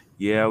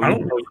 Yeah, I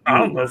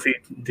don't know if he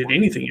did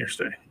anything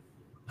yesterday.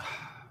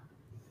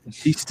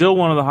 He's still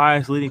one of the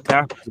highest leading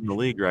tackles in the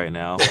league right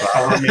now.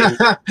 I mean,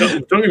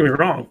 don't get me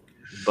wrong,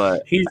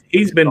 but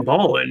he's been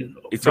balling.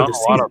 It's on a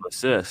lot of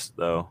assists,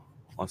 though.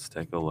 Let's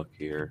take a look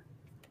here.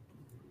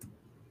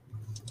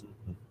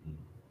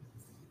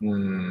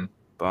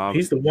 Bob.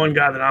 He's the one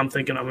guy that I'm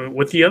thinking of.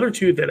 With the other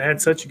two that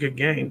had such a good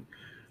game,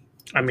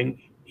 I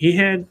mean, he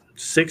had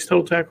 6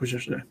 total tackles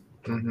yesterday.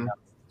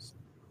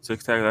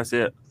 6 tackles, that's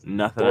it.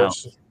 Nothing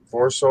else.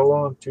 4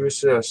 solo and 2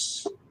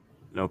 assists.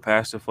 No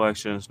pass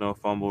deflections, no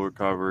fumble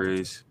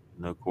recoveries,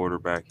 no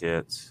quarterback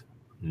hits,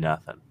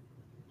 nothing.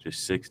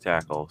 Just 6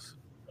 tackles.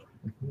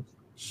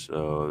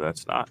 So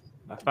that's not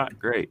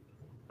great.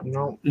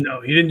 No,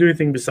 he didn't do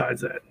anything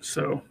besides that.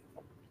 So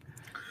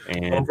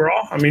and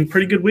overall, I mean,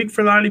 pretty good week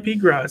for the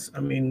IDP guys.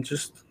 I mean,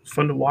 just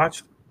fun to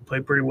watch.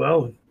 Played pretty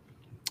well.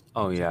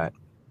 Oh yeah.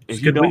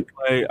 If you don't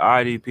play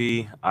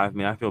IDP, I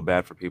mean, I feel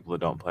bad for people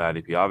that don't play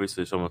IDP.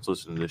 Obviously, someone's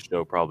listening to this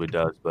show probably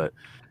does, but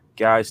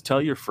guys,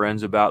 tell your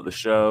friends about the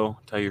show.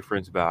 Tell your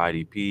friends about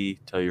IDP.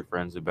 Tell your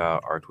friends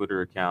about our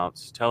Twitter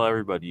accounts. Tell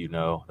everybody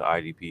the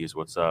IDP is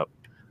what's up.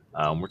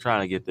 We're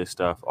trying to get this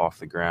stuff off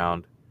the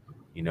ground.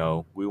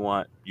 We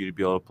want you to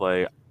be able to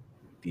play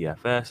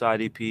DFS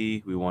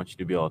IDP. We want you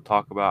to be able to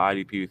talk about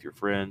IDP with your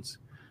friends.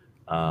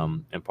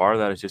 And part of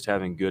that is just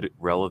having good,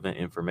 relevant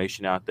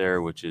information out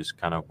there, which is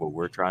kind of what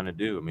we're trying to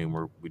do. I mean,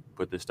 we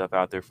put this stuff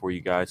out there for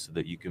you guys so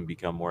that you can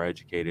become more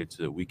educated,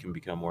 so that we can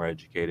become more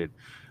educated.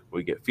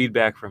 We get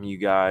feedback from you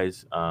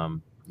guys.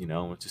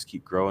 Let's just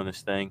keep growing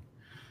this thing.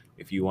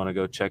 If you want to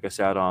go check us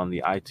out on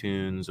the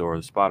iTunes or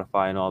the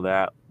Spotify and all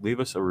that, leave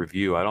us a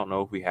review. I don't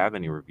know if we have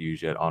any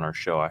reviews yet on our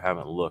show. I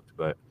haven't looked,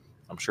 but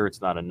I'm sure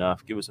it's not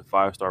enough. Give us a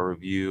 5-star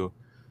review,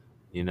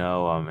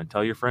 and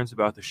tell your friends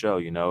about the show.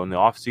 In the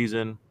off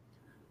season,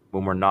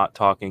 when we're not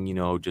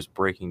talking, just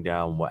breaking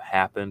down what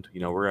happened, we're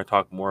going to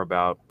talk more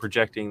about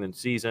projecting the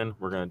season.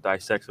 We're going to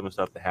dissect some of the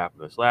stuff that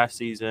happened this last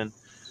season.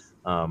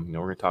 We're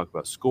going to talk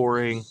about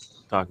scoring,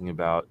 talking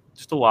about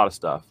just a lot of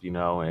stuff,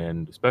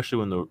 and especially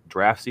when the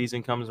draft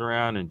season comes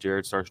around and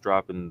Jarod starts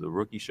dropping the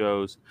rookie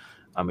shows,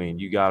 I mean,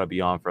 you got to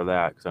be on for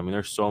that because, I mean,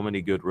 there's so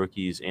many good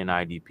rookies in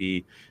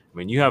IDP. I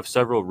mean, you have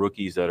several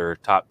rookies that are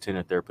top 10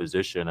 at their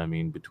position. I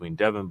mean, between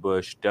Devin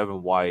Bush,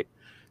 Devin White,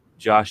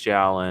 Josh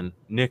Allen,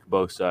 Nick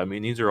Bosa. I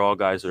mean, these are all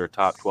guys that are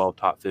top 12,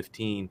 top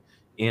 15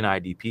 in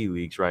IDP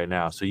leagues right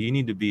now. So you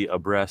need to be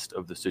abreast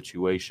of the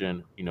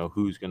situation,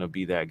 who's going to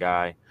be that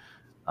guy.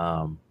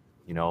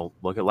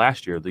 Look at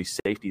last year. These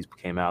safeties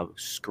came out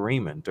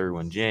screaming.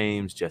 Derwin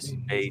James, Jesse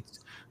Bates.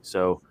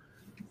 So,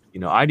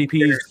 IDPs,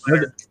 Darius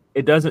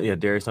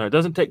Leonard. It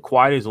doesn't take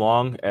quite as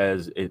long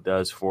as it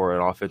does for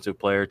an offensive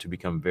player to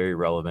become very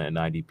relevant in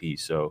IDP.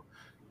 So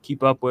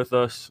keep up with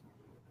us.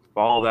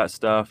 Follow that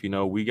stuff.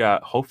 We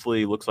got,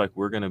 hopefully, looks like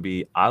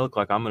I look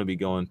like I'm going to be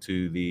going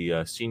to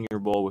the Senior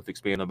Bowl with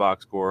Expand the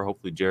Box Score.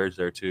 Hopefully Jared's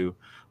there too.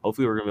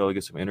 Hopefully we're going to be able to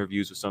get some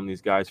interviews with some of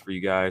these guys for you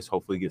guys.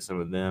 Hopefully get some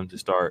of them to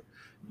start,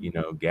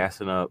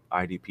 gassing up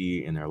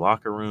IDP in their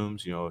locker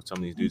rooms. Some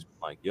of these dudes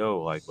like,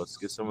 yo, like, let's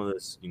get some of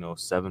this,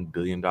 $7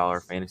 billion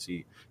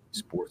fantasy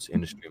sports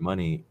industry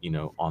money,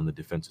 on the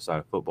defensive side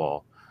of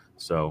football.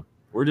 So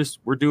we're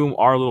doing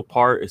our little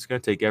part. It's going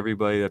to take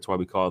everybody. That's why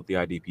we call it the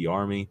IDP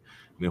Army.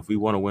 I mean, if we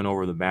want to win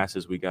over the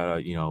masses, we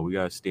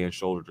gotta stand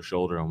shoulder to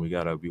shoulder, and we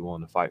gotta be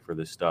willing to fight for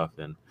this stuff.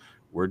 And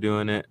we're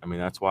doing it. I mean,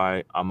 that's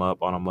why I'm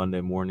up on a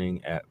Monday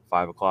morning at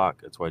 5 o'clock.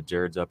 That's why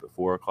Jared's up at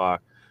 4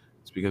 o'clock.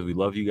 It's because we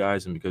love you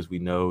guys, and because we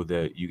know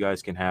that you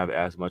guys can have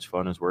as much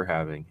fun as we're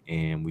having,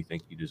 and we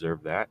think you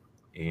deserve that.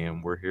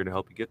 And we're here to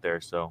help you get there.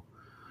 So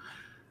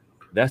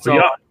that's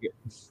all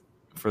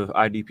for the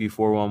IDP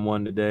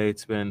 411 today.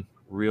 It's been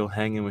real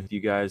hanging with you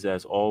guys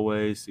as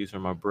always. These are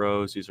my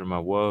bros. These are my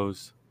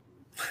woes.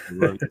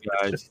 Love you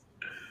guys.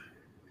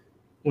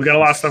 We got a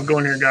lot of stuff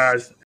going here,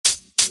 guys.